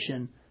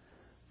portion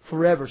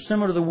forever.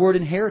 Similar to the word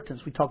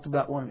inheritance we talked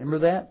about one. Remember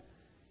that?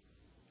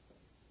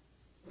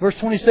 Verse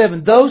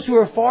 27, those who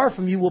are far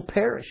from you will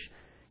perish.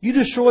 You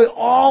destroy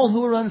all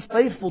who are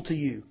unfaithful to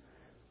you.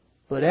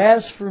 But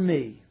as for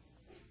me,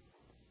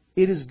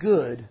 it is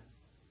good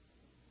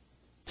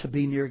to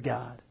be near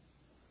God.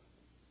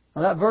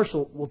 Now that verse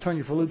will turn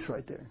you for loops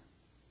right there.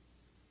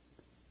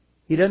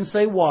 He doesn't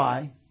say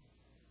why.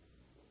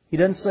 He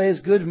doesn't say it's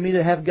good for me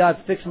to have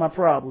God fix my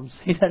problems.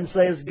 He doesn't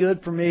say it's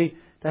good for me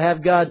to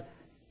have God,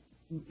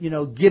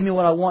 give me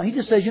what I want. He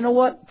just says, you know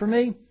what? For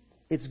me,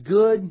 it's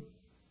good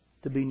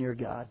to be near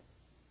God.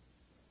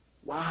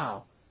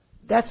 Wow.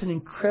 That's an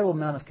incredible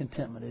amount of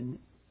contentment, isn't it?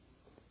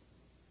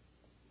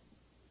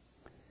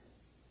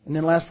 And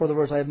then last part of the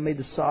verse, I have made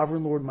the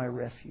sovereign Lord my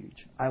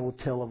refuge. I will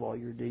tell of all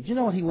your deeds. You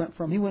know what he went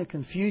from? He went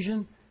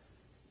confusion.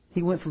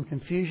 He went from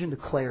confusion to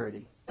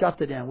clarity. Jot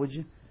that down, would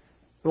you?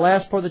 The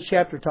last part of the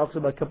chapter talks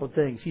about a couple of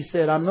things. He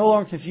said, I'm no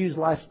longer confused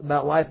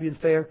about life being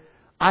fair.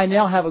 I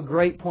now have a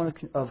great point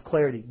of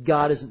clarity.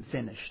 God isn't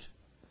finished.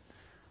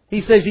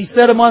 He says He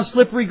set them on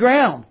slippery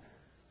ground.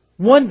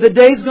 The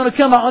day's going to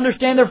come, I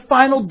understand their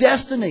final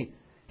destiny.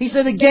 He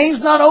said the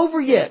game's not over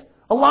yet.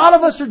 A lot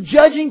of us are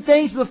judging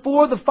things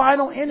before the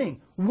final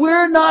inning.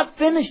 We're not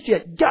finished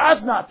yet.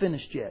 God's not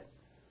finished yet.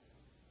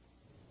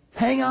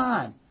 Hang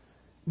on.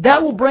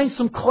 That will bring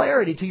some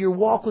clarity to your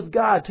walk with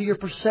God, to your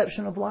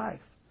perception of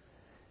life.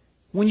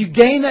 When you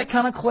gain that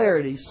kind of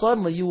clarity,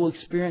 suddenly you will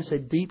experience a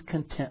deep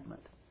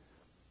contentment.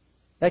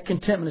 That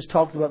contentment is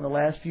talked about in the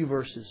last few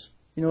verses.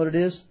 You know what it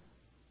is?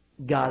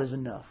 God is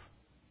enough.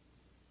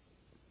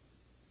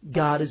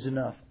 God is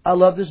enough. I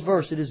love this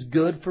verse. It is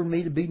good for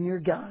me to be near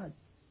God.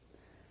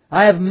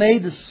 I have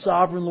made the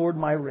sovereign Lord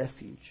my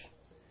refuge.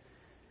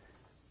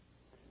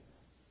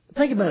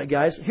 Think about it,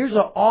 guys. Here's an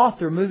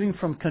author moving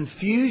from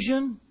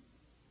confusion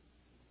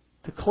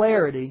to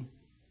clarity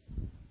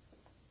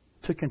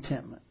to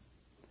contentment.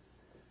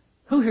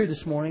 Who here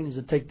this morning is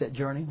to take that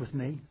journey with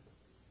me?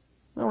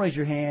 Don't raise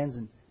your hands,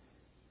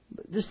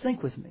 but just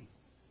think with me.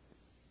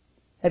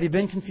 Have you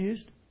been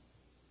confused?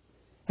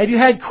 Have you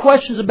had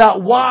questions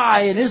about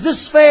why, and is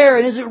this fair,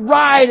 and is it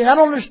right, and I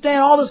don't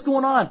understand all this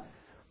going on?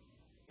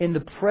 In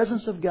the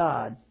presence of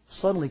God,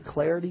 suddenly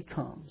clarity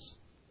comes.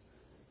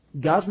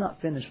 God's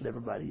not finished with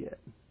everybody yet.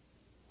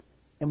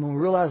 And when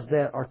we realize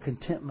that, our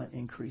contentment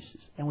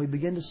increases. And we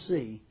begin to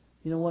see,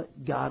 you know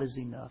what? God is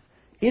enough.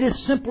 It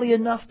is simply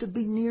enough to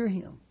be near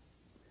Him.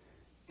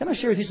 Can I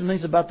share with you some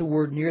things about the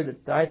word near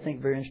that I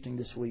think very interesting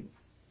this week?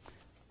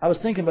 I was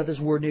thinking about this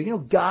word near. You know,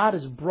 God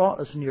has brought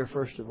us near,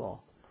 first of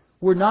all.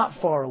 We're not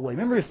far away.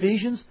 Remember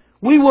Ephesians?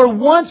 We were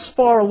once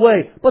far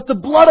away, but the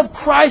blood of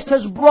Christ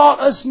has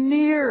brought us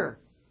near.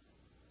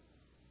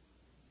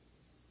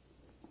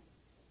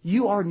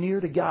 You are near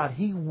to God.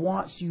 He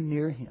wants you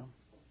near Him.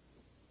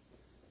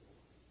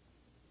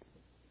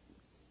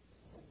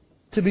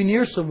 To be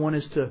near someone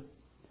is to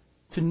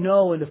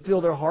know and to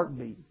feel their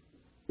heartbeat.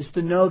 Is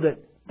to know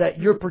that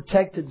you're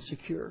protected and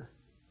secure.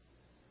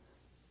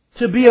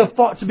 To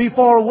be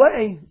far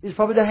away is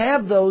probably to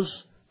have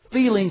those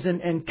feelings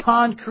and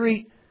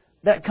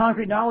that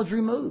concrete knowledge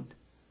removed.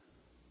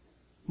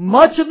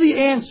 Much of the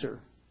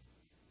answer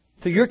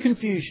to your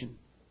confusion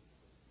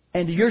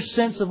and to your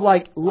sense of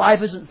like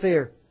life isn't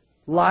fair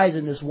lies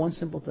in this one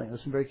simple thing.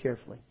 Listen very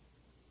carefully.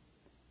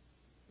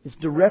 It's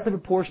directly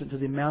proportionate to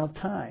the amount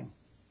of time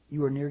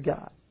you are near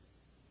God.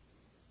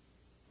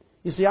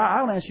 You see,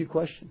 I want to ask you a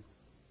question.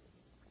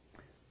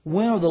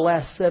 When over the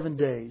last 7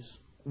 days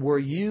were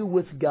you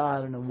with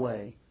God in a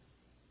way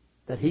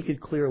that He could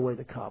clear away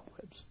the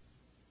cobwebs?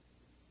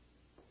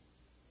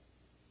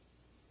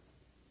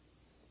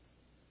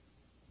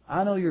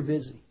 I know you're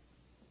busy.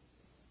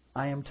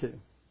 I am too.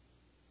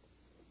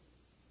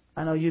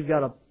 I know you've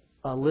got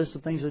a list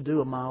of things to do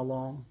a mile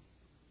long.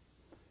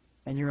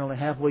 And you're only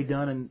halfway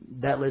done and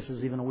that list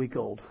is even a week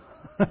old.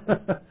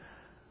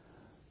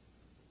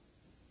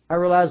 I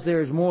realize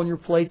there is more on your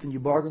plate than you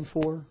bargained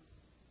for.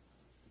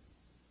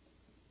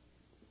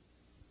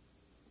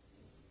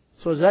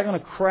 So is that going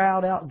to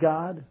crowd out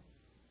God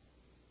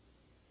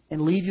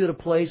and leave you at a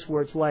place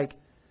where it's like,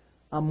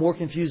 I'm more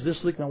confused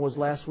this week than I was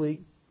last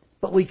week?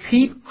 But we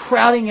keep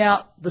crowding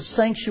out the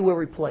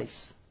sanctuary place.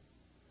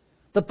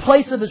 The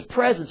place of His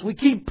presence. We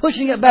keep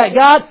pushing it back.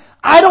 God,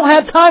 I don't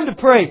have time to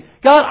pray.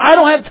 God, I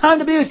don't have time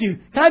to be with you.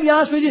 Can I be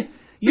honest with you?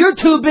 You're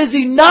too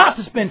busy not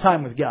to spend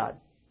time with God.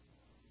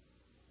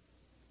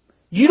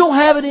 You don't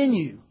have it in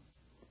you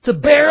to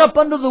bear up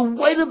under the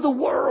weight of the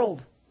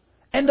world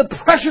and the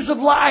pressures of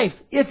life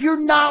if you're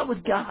not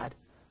with God.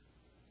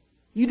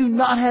 You do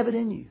not have it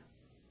in you.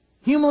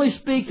 Humanly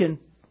speaking,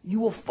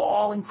 you will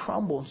fall and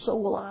crumble, and so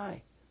will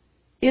I.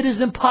 It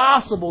is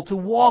impossible to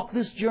walk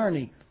this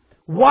journey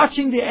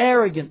watching the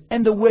arrogant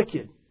and the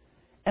wicked.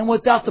 And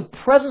without the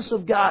presence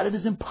of God, it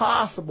is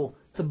impossible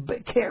to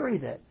carry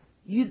that.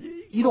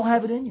 You don't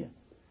have it in you.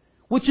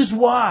 Which is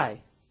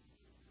why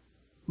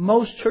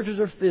most churches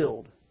are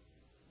filled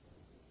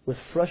with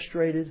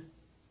frustrated,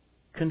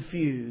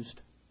 confused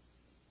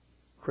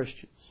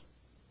Christians.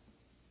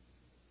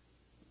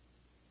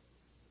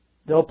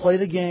 They'll play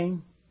the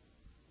game,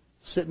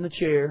 sit in the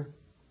chair.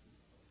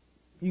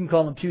 You can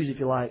call them pews if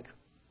you like.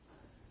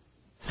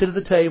 Sit at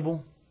the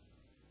table.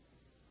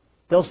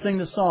 They'll sing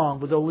the song,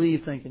 but they'll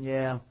leave thinking,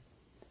 yeah,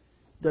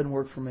 doesn't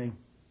work for me.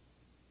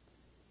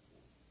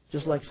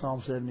 Just like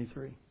Psalm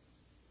 73.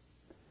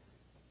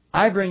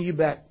 I bring you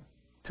back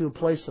to a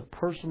place of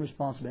personal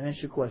responsibility.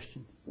 Answer your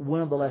question.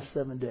 When of the last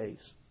 7 days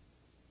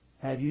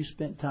have you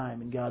spent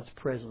time in God's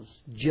presence?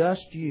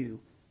 Just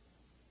you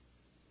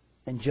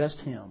and just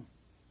Him.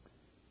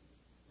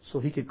 So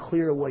He could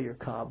clear away your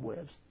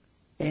cobwebs,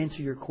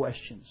 answer your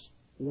questions,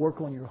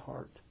 work on your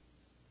heart.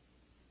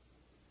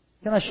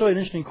 Can I show you an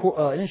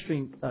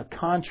interesting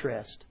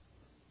contrast?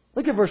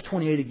 Look at verse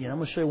 28 again. I'm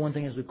going to show you one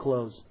thing as we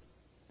close.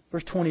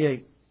 Verse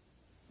 28.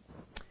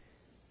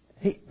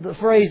 The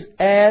phrase,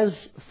 as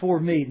for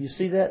me. Do you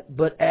see that?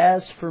 But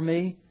as for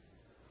me.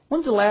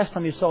 When's the last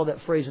time you saw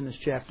that phrase in this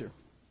chapter?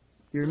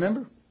 You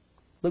remember?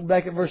 Look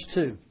back at verse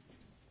 2.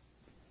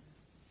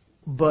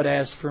 But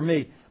as for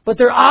me. But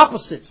they're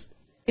opposites.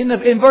 In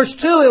verse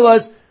 2 it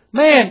was,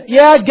 man,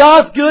 yeah,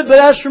 God's good, but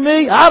as for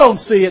me, I don't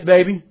see it,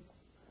 baby.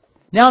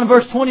 Now in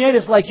verse 28,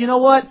 it's like, you know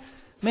what?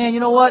 Man, you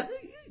know what?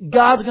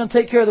 God's going to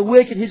take care of the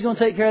wicked. He's going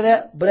to take care of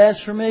that. But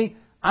as for me,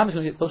 I'm just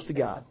going to get close to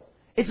God.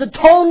 It's a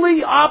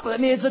totally opposite. I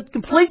mean, it's a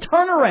complete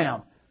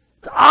turnaround.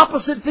 The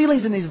opposite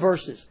feelings in these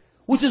verses,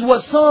 which is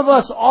what some of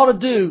us ought to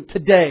do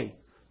today.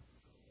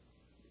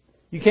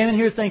 You came in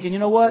here thinking, you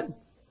know what?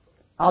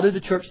 I'll do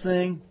the church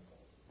thing.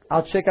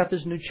 I'll check out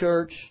this new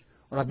church.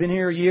 When I've been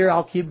here a year,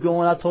 I'll keep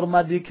going. I told them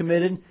I'd be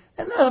committed.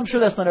 And I'm sure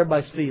that's not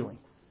everybody's feeling.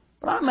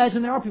 But I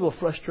imagine there are people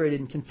frustrated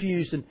and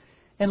confused,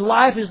 and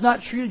life has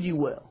not treated you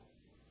well.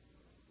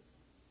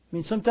 I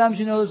mean, sometimes,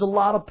 there's a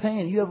lot of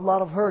pain. You have a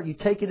lot of hurt. You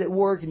take it at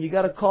work, and you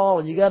got a call,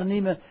 and you got an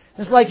email.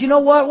 It's like, you know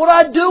what? What do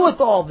I do with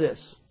all this?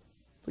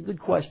 It's a good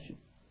question.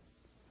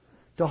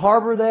 To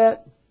harbor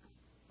that,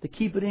 to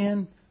keep it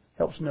in,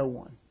 helps no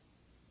one.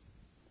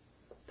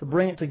 To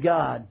bring it to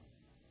God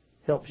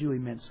helps you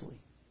immensely.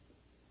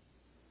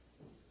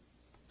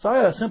 So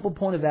I got a simple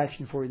point of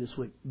action for you this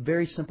week.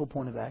 Very simple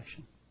point of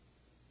action.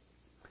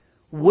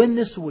 When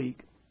this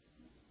week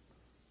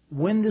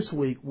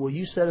will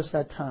you set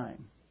aside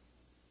time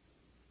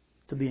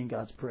to be in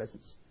God's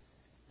presence?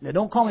 Now,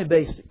 don't call me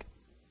basic.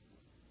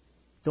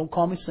 Don't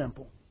call me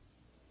simple.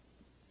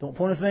 Don't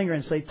point a finger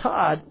and say,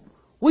 Todd,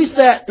 we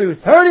sat through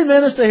 30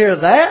 minutes to hear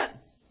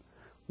that.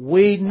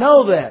 We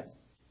know that.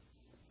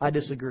 I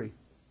disagree.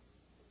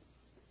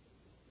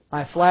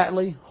 I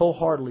flatly,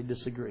 wholeheartedly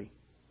disagree.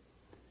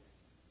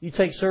 You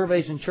take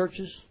surveys in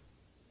churches,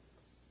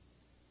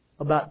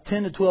 about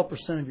 10 to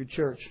 12% of your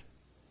church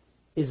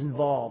is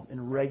involved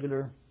in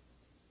regular,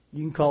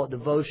 you can call it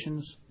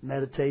devotions,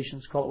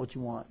 meditations, call it what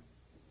you want.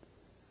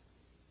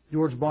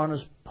 George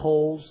Barna's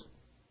polls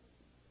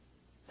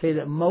tell you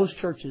that most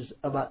churches,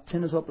 about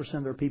 10 to 12%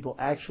 of their people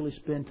actually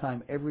spend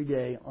time every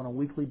day on a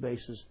weekly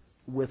basis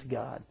with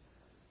God.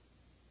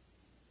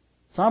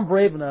 So I'm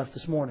brave enough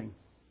this morning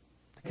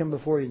to come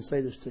before you and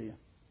say this to you.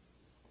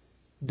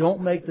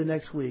 Don't make the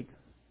next week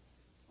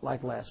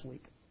like last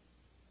week.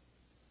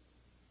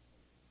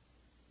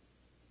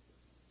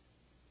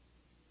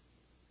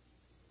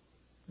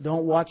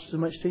 Don't watch too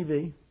much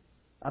TV.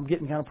 I'm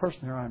getting kind of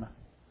personal here, aren't I?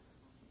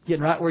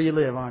 Getting right where you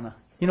live, aren't I?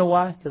 You know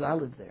why? Because I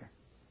live there.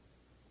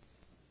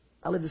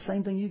 I live the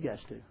same thing you guys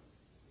do.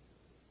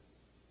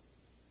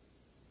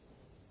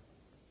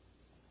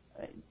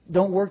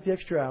 Don't work the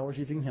extra hours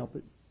if you can help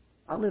it.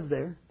 I live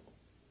there.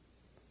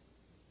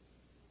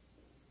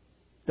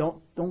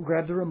 Don't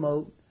grab the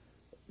remote.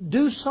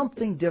 Do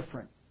something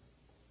different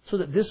so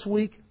that this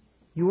week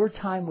your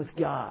time with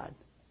God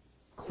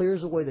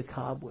clears away the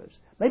cobwebs.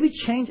 Maybe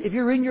change, if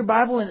you're reading your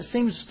Bible and it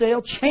seems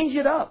stale, change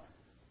it up.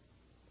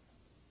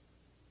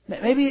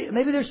 Maybe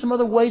there's some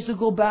other ways to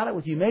go about it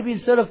with you. Maybe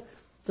instead of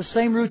the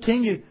same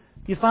routine,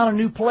 you find a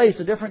new place,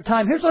 a different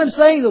time. Here's what I'm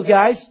saying though,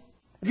 guys.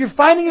 If you're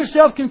finding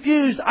yourself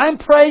confused, I'm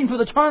praying for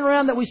the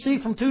turnaround that we see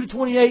from 2 to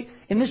 28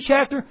 in this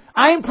chapter.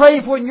 I'm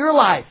praying for it in your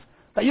life.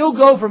 That you'll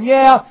go from,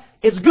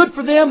 it's good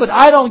for them, but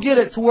I don't get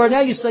it, to where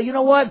now you say, you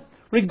know what?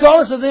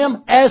 Regardless of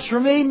them, as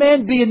for me,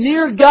 man, being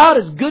near God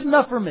is good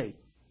enough for me.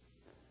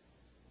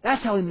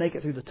 That's how we make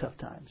it through the tough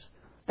times.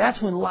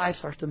 That's when life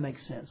starts to make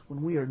sense,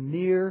 when we are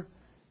near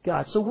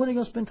God. So when are you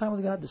going to spend time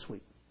with God this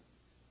week?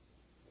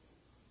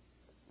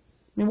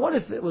 I mean, what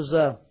if it was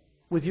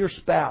with your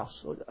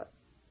spouse?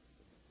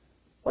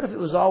 What if it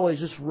was always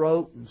just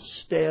rote and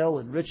stale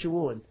and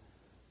ritual? And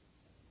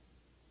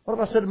what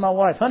if I said to my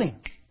wife, honey,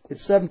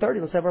 it's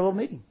 7:30, let's have our little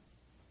meeting.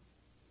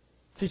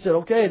 She said,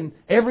 okay, and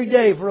every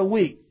day for a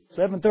week,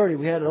 7:30,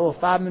 we had a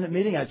 5-minute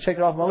meeting. I check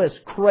it off my list.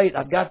 Great,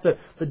 I've got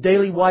the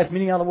daily wife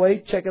meeting out of the way.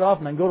 Check it off,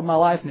 and I can go to my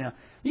life now.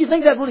 Do you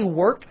think that really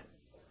work?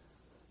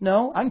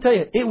 No, I can tell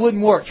you, it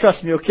wouldn't work.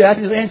 Trust me, okay? I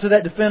can just answer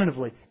that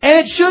definitively. And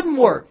it shouldn't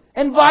work,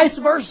 and vice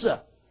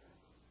versa.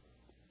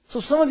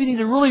 So some of you need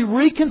to really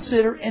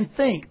reconsider and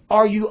think,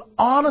 are you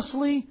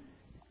honestly,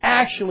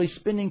 actually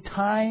spending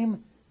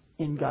time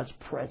in God's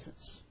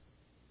presence?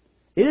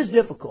 It is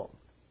difficult.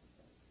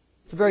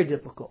 It's very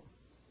difficult.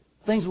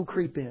 Things will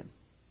creep in.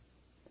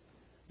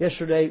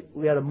 Yesterday,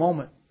 we had a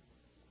moment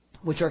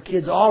which our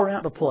kids all ran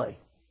out to play.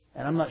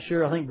 And I'm not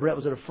sure, I think Brett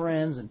was at a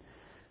friend's, and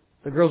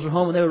the girls were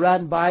home and they were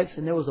riding bikes,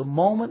 and there was a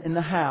moment in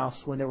the house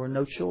when there were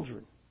no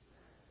children.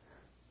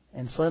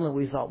 And suddenly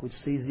we thought we'd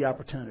seize the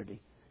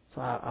opportunity.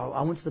 So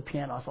I went to the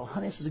piano. I thought,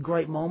 honey, this is a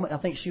great moment. I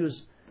think she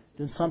was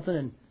doing something.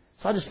 And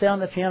so I just sat on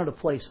the piano to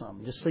play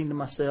something, just sing to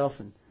myself.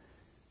 And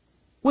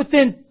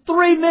within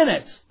 3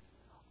 minutes,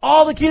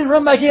 all the kids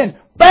run back in.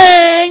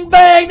 Bang,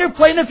 bang. They're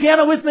playing the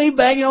piano with me,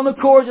 banging on the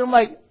chords. And I'm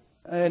like,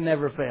 it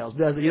never fails,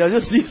 does it?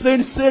 Just as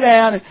soon as sit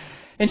down.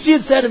 And she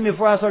had said to me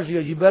before I started, she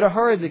goes, you better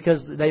hurry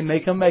because they may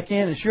come back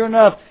in. And sure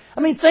enough,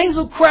 things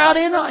will crowd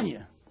in on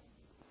you.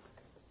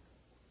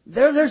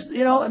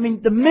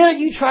 The minute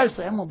you try to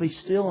say, I'm going to be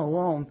still and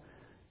alone,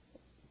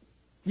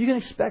 you can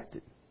expect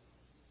it.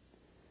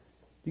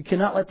 You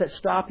cannot let that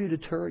stop you,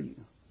 deter you.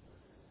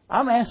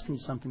 I'm asking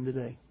you something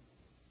today.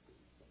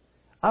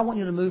 I want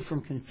you to move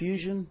from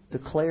confusion to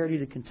clarity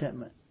to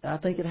contentment. And I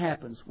think it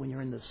happens when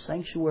you're in the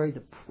sanctuary,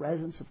 the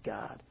presence of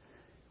God.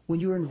 When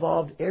you're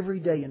involved every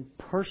day in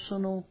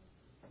personal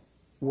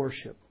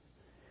worship.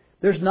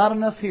 There's not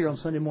enough here on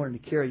Sunday morning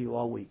to carry you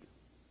all week.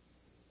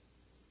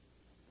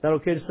 Is that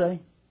okay to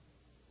say?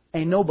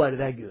 Ain't nobody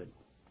that good.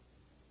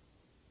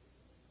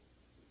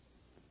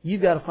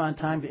 you've got to find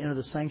time to enter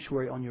the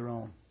sanctuary on your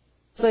own.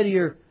 Say to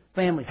your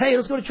family, hey,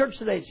 let's go to church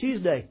today. It's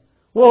Tuesday.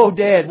 Whoa,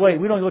 Dad, wait,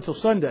 we don't go till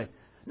Sunday.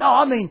 No,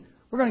 I mean,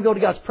 we're going to go to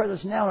God's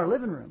presence now in our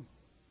living room.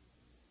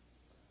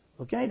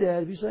 Okay,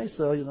 Dad, if you say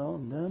so, no.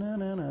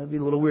 It'd be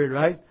a little weird,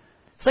 right?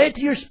 Say it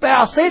to your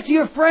spouse. Say it to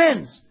your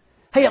friends.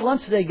 Hey, at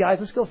lunch today, guys,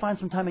 let's go find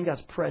some time in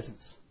God's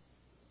presence.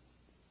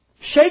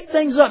 Shake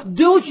things up.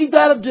 Do what you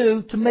got to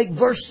do to make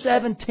verse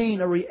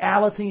 17 a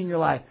reality in your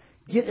life.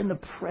 Get in the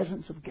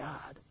presence of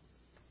God.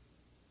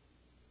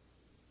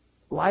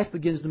 Life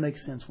begins to make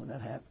sense when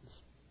that happens.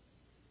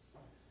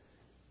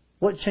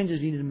 What changes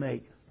do you need to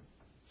make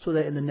so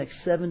that in the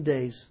next 7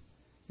 days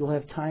you'll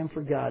have time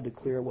for God to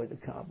clear away the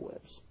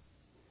cobwebs?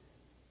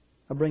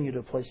 I'll bring you to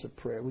a place of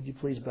prayer. Would you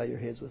please bow your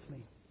heads with me?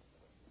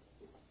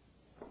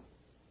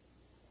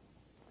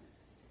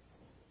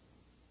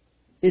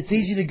 It's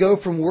easy to go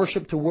from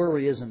worship to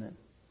worry, isn't it?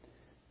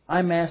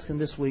 I'm asking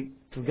this week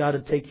for God to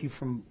take you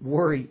from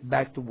worry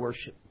back to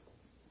worship.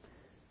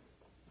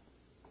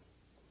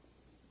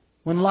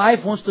 When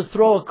life wants to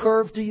throw a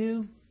curve to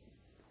you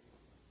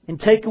and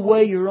take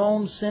away your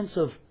own sense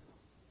of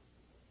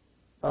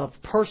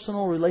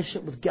personal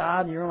relationship with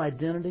God and your own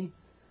identity,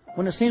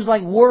 when it seems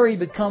like worry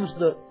becomes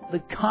the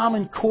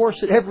common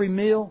course at every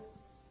meal,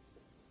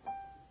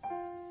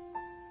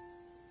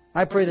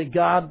 I pray that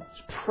God's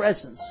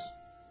presence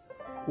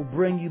will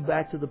bring you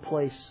back to the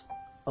place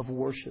of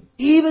worship,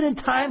 even in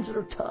times that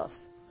are tough.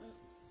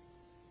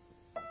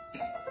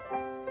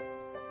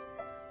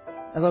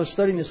 As I was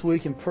studying this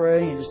week and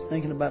praying and just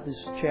thinking about this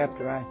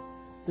chapter,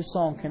 this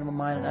song came to my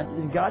mind,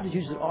 and God has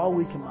used it all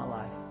week in my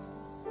life.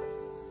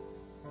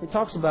 It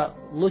talks about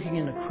looking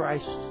into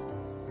Christ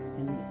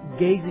and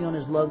gazing on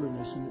His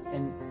loveliness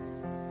and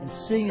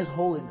seeing His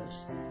holiness.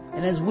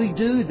 And as we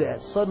do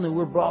that, suddenly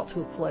we're brought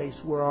to a place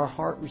where our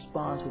heart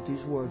responds with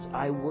these words,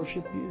 I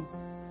worship You.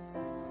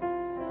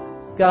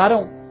 God, I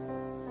don't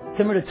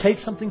come here to take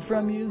something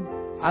from You.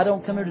 I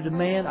don't come here to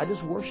demand. I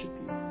just worship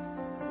You.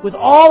 With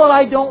all that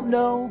I don't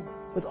know,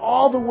 with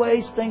all the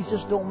ways things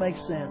just don't make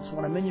sense,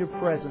 when I'm in Your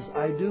presence,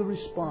 I do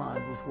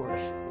respond with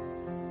worship.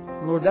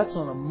 Lord, that's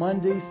on a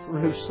Monday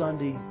through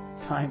Sunday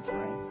time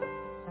frame.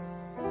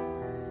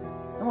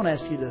 I want to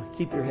ask you to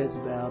keep your heads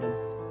bowed. And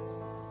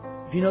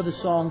if you know the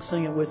song,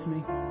 sing it with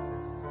me.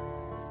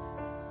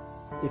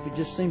 If it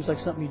just seems like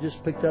something you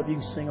just picked up, you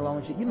can sing along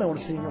with it. You may want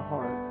to sing in your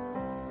heart.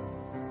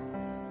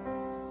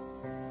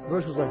 The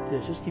verse was like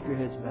this. Just keep your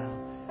heads bowed.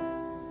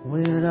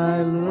 When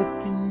I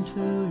look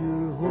into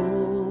Your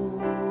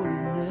holiness,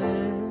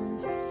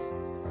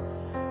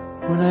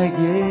 when I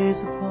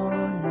gaze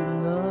upon Your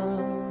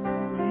loveliness,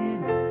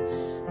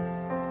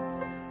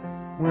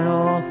 when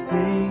all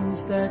things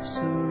that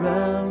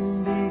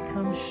surround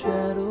become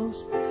shadows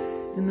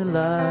in the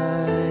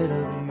light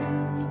of You,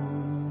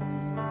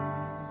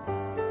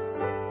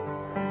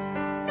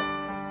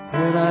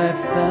 when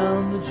I've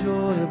found the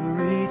joy of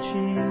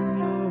reaching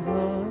Your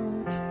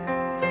heart,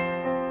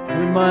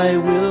 when my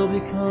will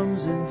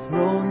becomes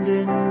enthroned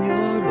in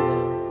Your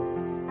love,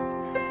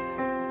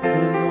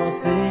 when all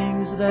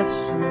things that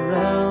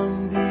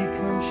surround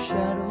become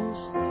shadows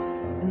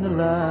in the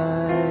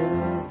light of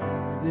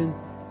You, then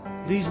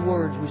these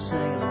words we sing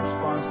as a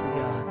response to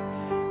God.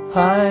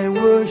 I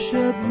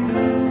worship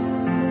You.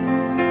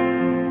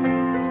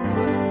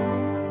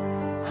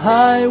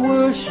 I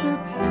worship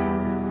You.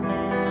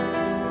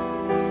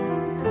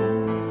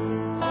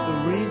 The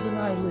reason I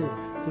live,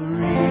 the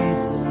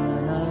reason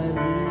I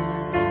live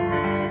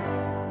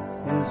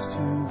is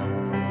to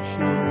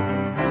worship You.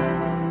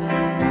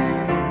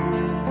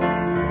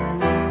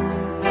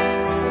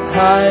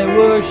 I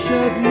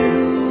worship You.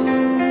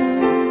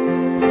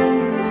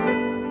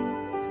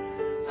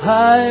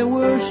 I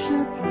worship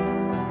You.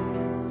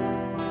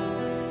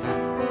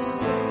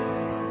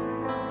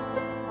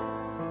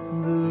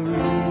 The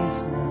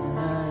reason I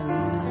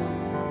live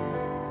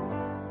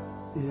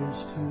is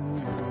to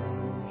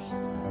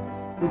worship.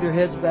 With your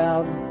heads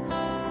bowed,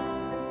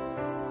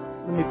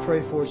 let me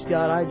pray for us.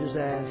 God, I just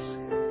ask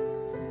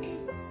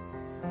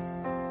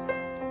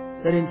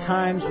that in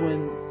times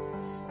when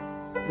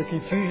the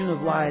confusion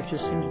of life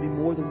just seems to be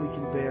more than we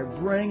can bear,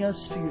 bring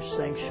us to Your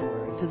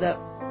sanctuary, to that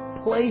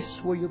place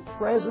where Your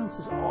presence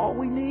is all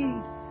we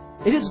need.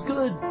 It is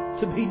good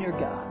to be near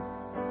God,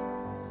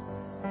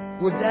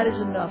 where that is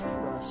enough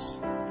for us.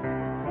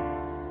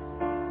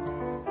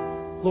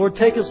 Lord,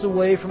 take us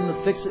away from the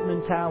fix-it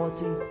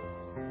mentality.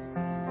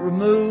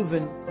 Remove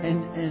and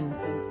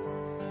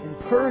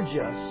purge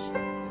us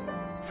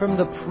from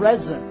the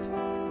present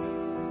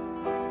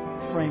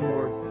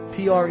framework,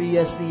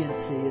 Present,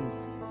 and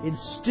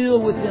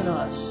instill within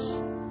us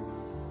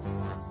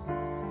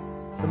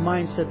the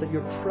mindset that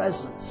Your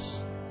presence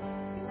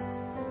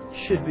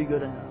should be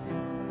good enough.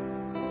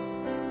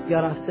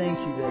 God, I thank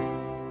You that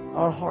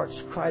our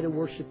hearts cry to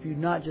worship You,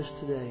 not just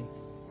today,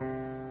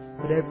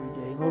 but every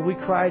day. Lord, we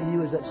cry to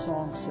You as that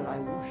song said, I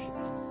worship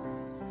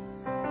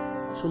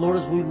You. So Lord,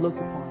 as we look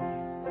upon You,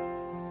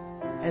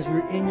 as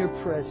we're in Your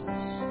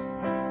presence,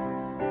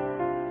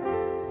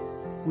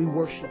 we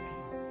worship You.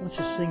 Why don't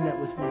you sing that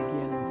with me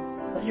again?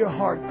 Let your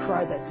heart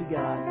cry that to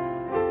God.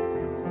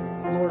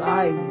 Lord,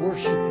 I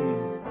worship you.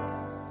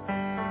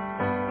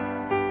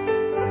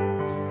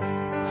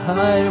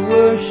 I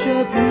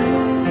worship you.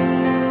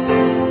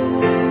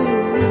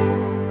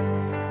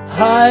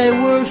 I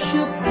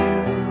worship you.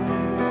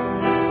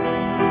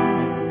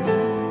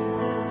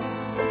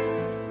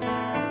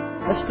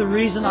 That's the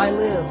reason I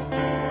live.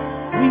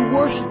 We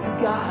worship you,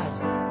 God.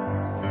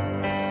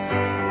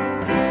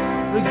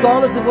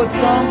 Regardless of what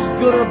comes,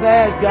 good or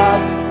bad,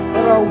 God,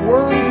 let our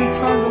worry be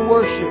turned to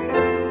worship.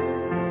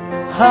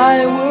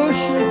 I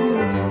worship you.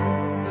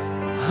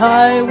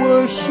 I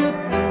worship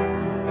you.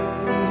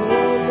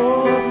 Oh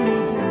Lord, we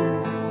do.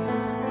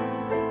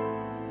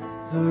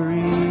 The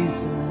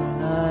reason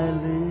I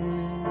live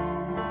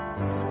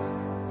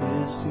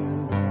is to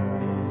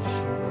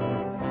worship.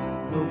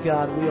 Oh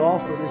God, we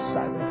offer this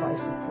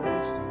sacrifice of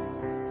praise.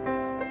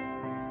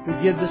 We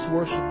give this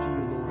worship to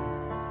you, Lord,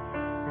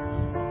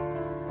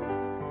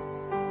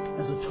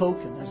 as a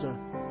token,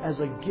 as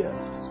a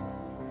gift.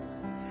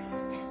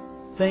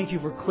 Thank you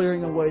for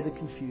clearing away the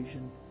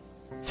confusion,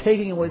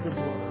 taking away the blur,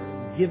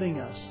 and giving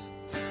us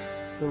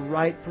the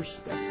right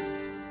perspective.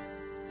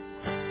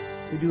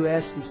 We do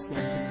ask these things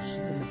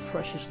in the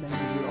precious name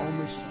of your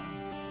only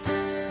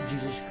Son,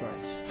 Jesus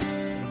Christ.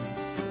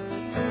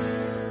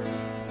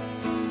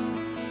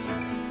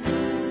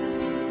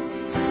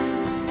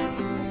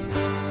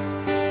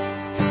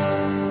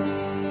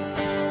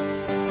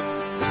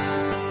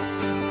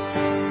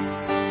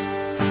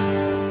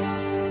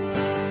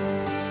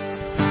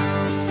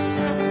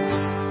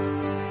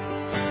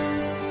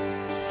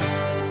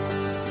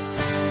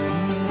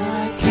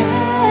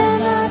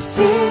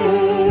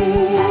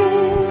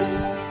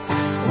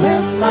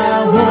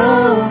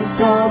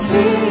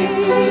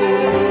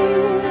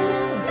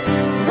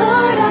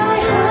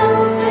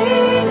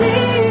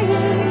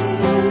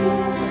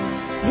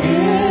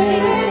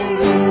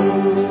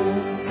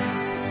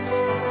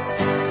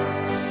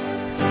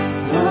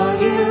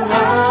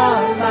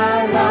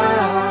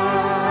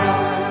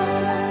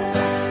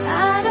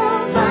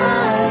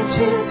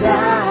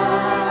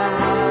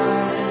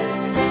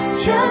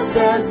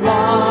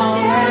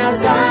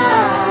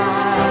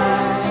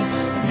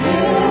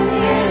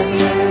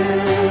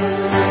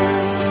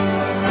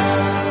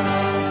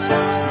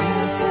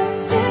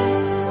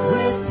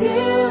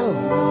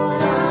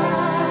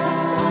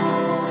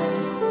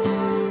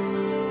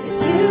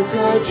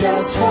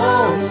 Just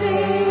hold me,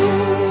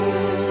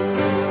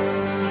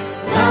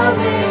 love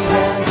me.